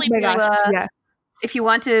would totally. If you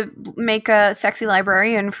want to make a sexy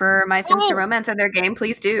librarian for my Sims to romance in their game,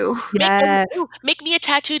 please do. Yes. Make me a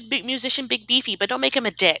tattooed big musician, Big Beefy, but don't make him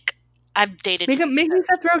a dick. I've dated. Make me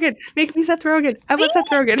Seth Rogen. Make me Seth Rogen. I want Seth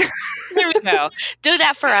Rogen. There we go. Do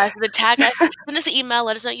that for us. Then tag us. Send us an email.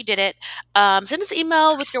 Let us know you did it. Send us an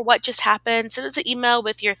email with your what just happened. Send us an email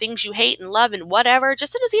with your things you hate and love and whatever.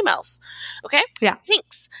 Just send us emails. Okay? Yeah.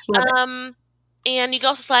 Thanks. And you can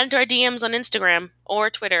also slide into our DMs on Instagram or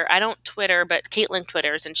Twitter. I don't Twitter, but Caitlin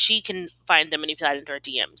Twitters, and she can find them when you slide into our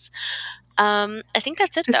DMs. I think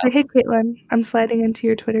that's it, Just though. say, hey, Caitlin, I'm sliding into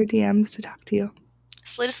your Twitter DMs to talk to you.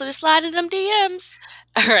 Slide into them DMs.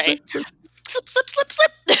 All right. slip.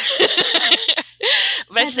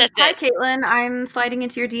 But that's Hi, it. Caitlin. I'm sliding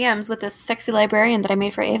into your DMs with this sexy librarian that I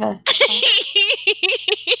made for Ava.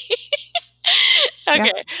 Okay.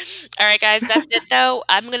 Yeah. All right, guys. That's it, though.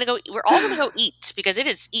 We're all going to go eat because it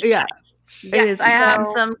is eat time. Yes, I have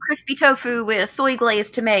some crispy tofu with soy glaze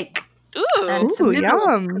to make. Ooh,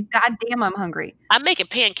 yum. God damn, I'm hungry. I'm making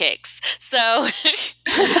pancakes. So I'm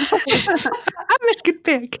making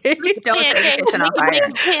pancakes. Don't set the kitchen on fire.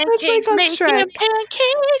 Pancakes.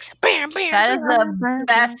 Bam, bam. That is the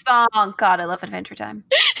best song. God, I love Adventure Time.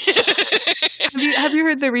 Have you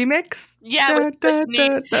heard the remix? Yeah.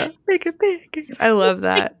 Making pancakes. I love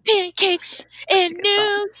that. Pancakes in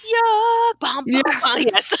New York. Bum, bum, bum.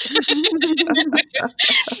 Yes.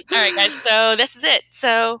 All right, guys. So this is it.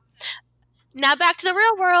 So now back to the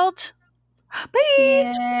real world. Bye.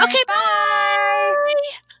 Yeah. Okay, bye.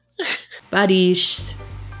 Badish.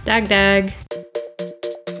 Dag.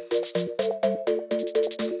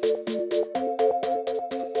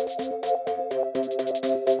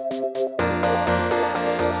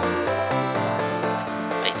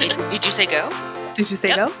 Did you say go? Did you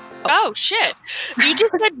say no? Oh shit! You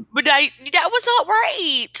just said, but that was not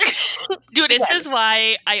right. Do it. This is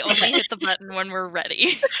why I only hit the button when we're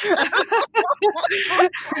ready.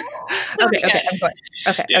 Okay, I'm going.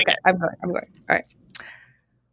 Okay, I'm going. All right.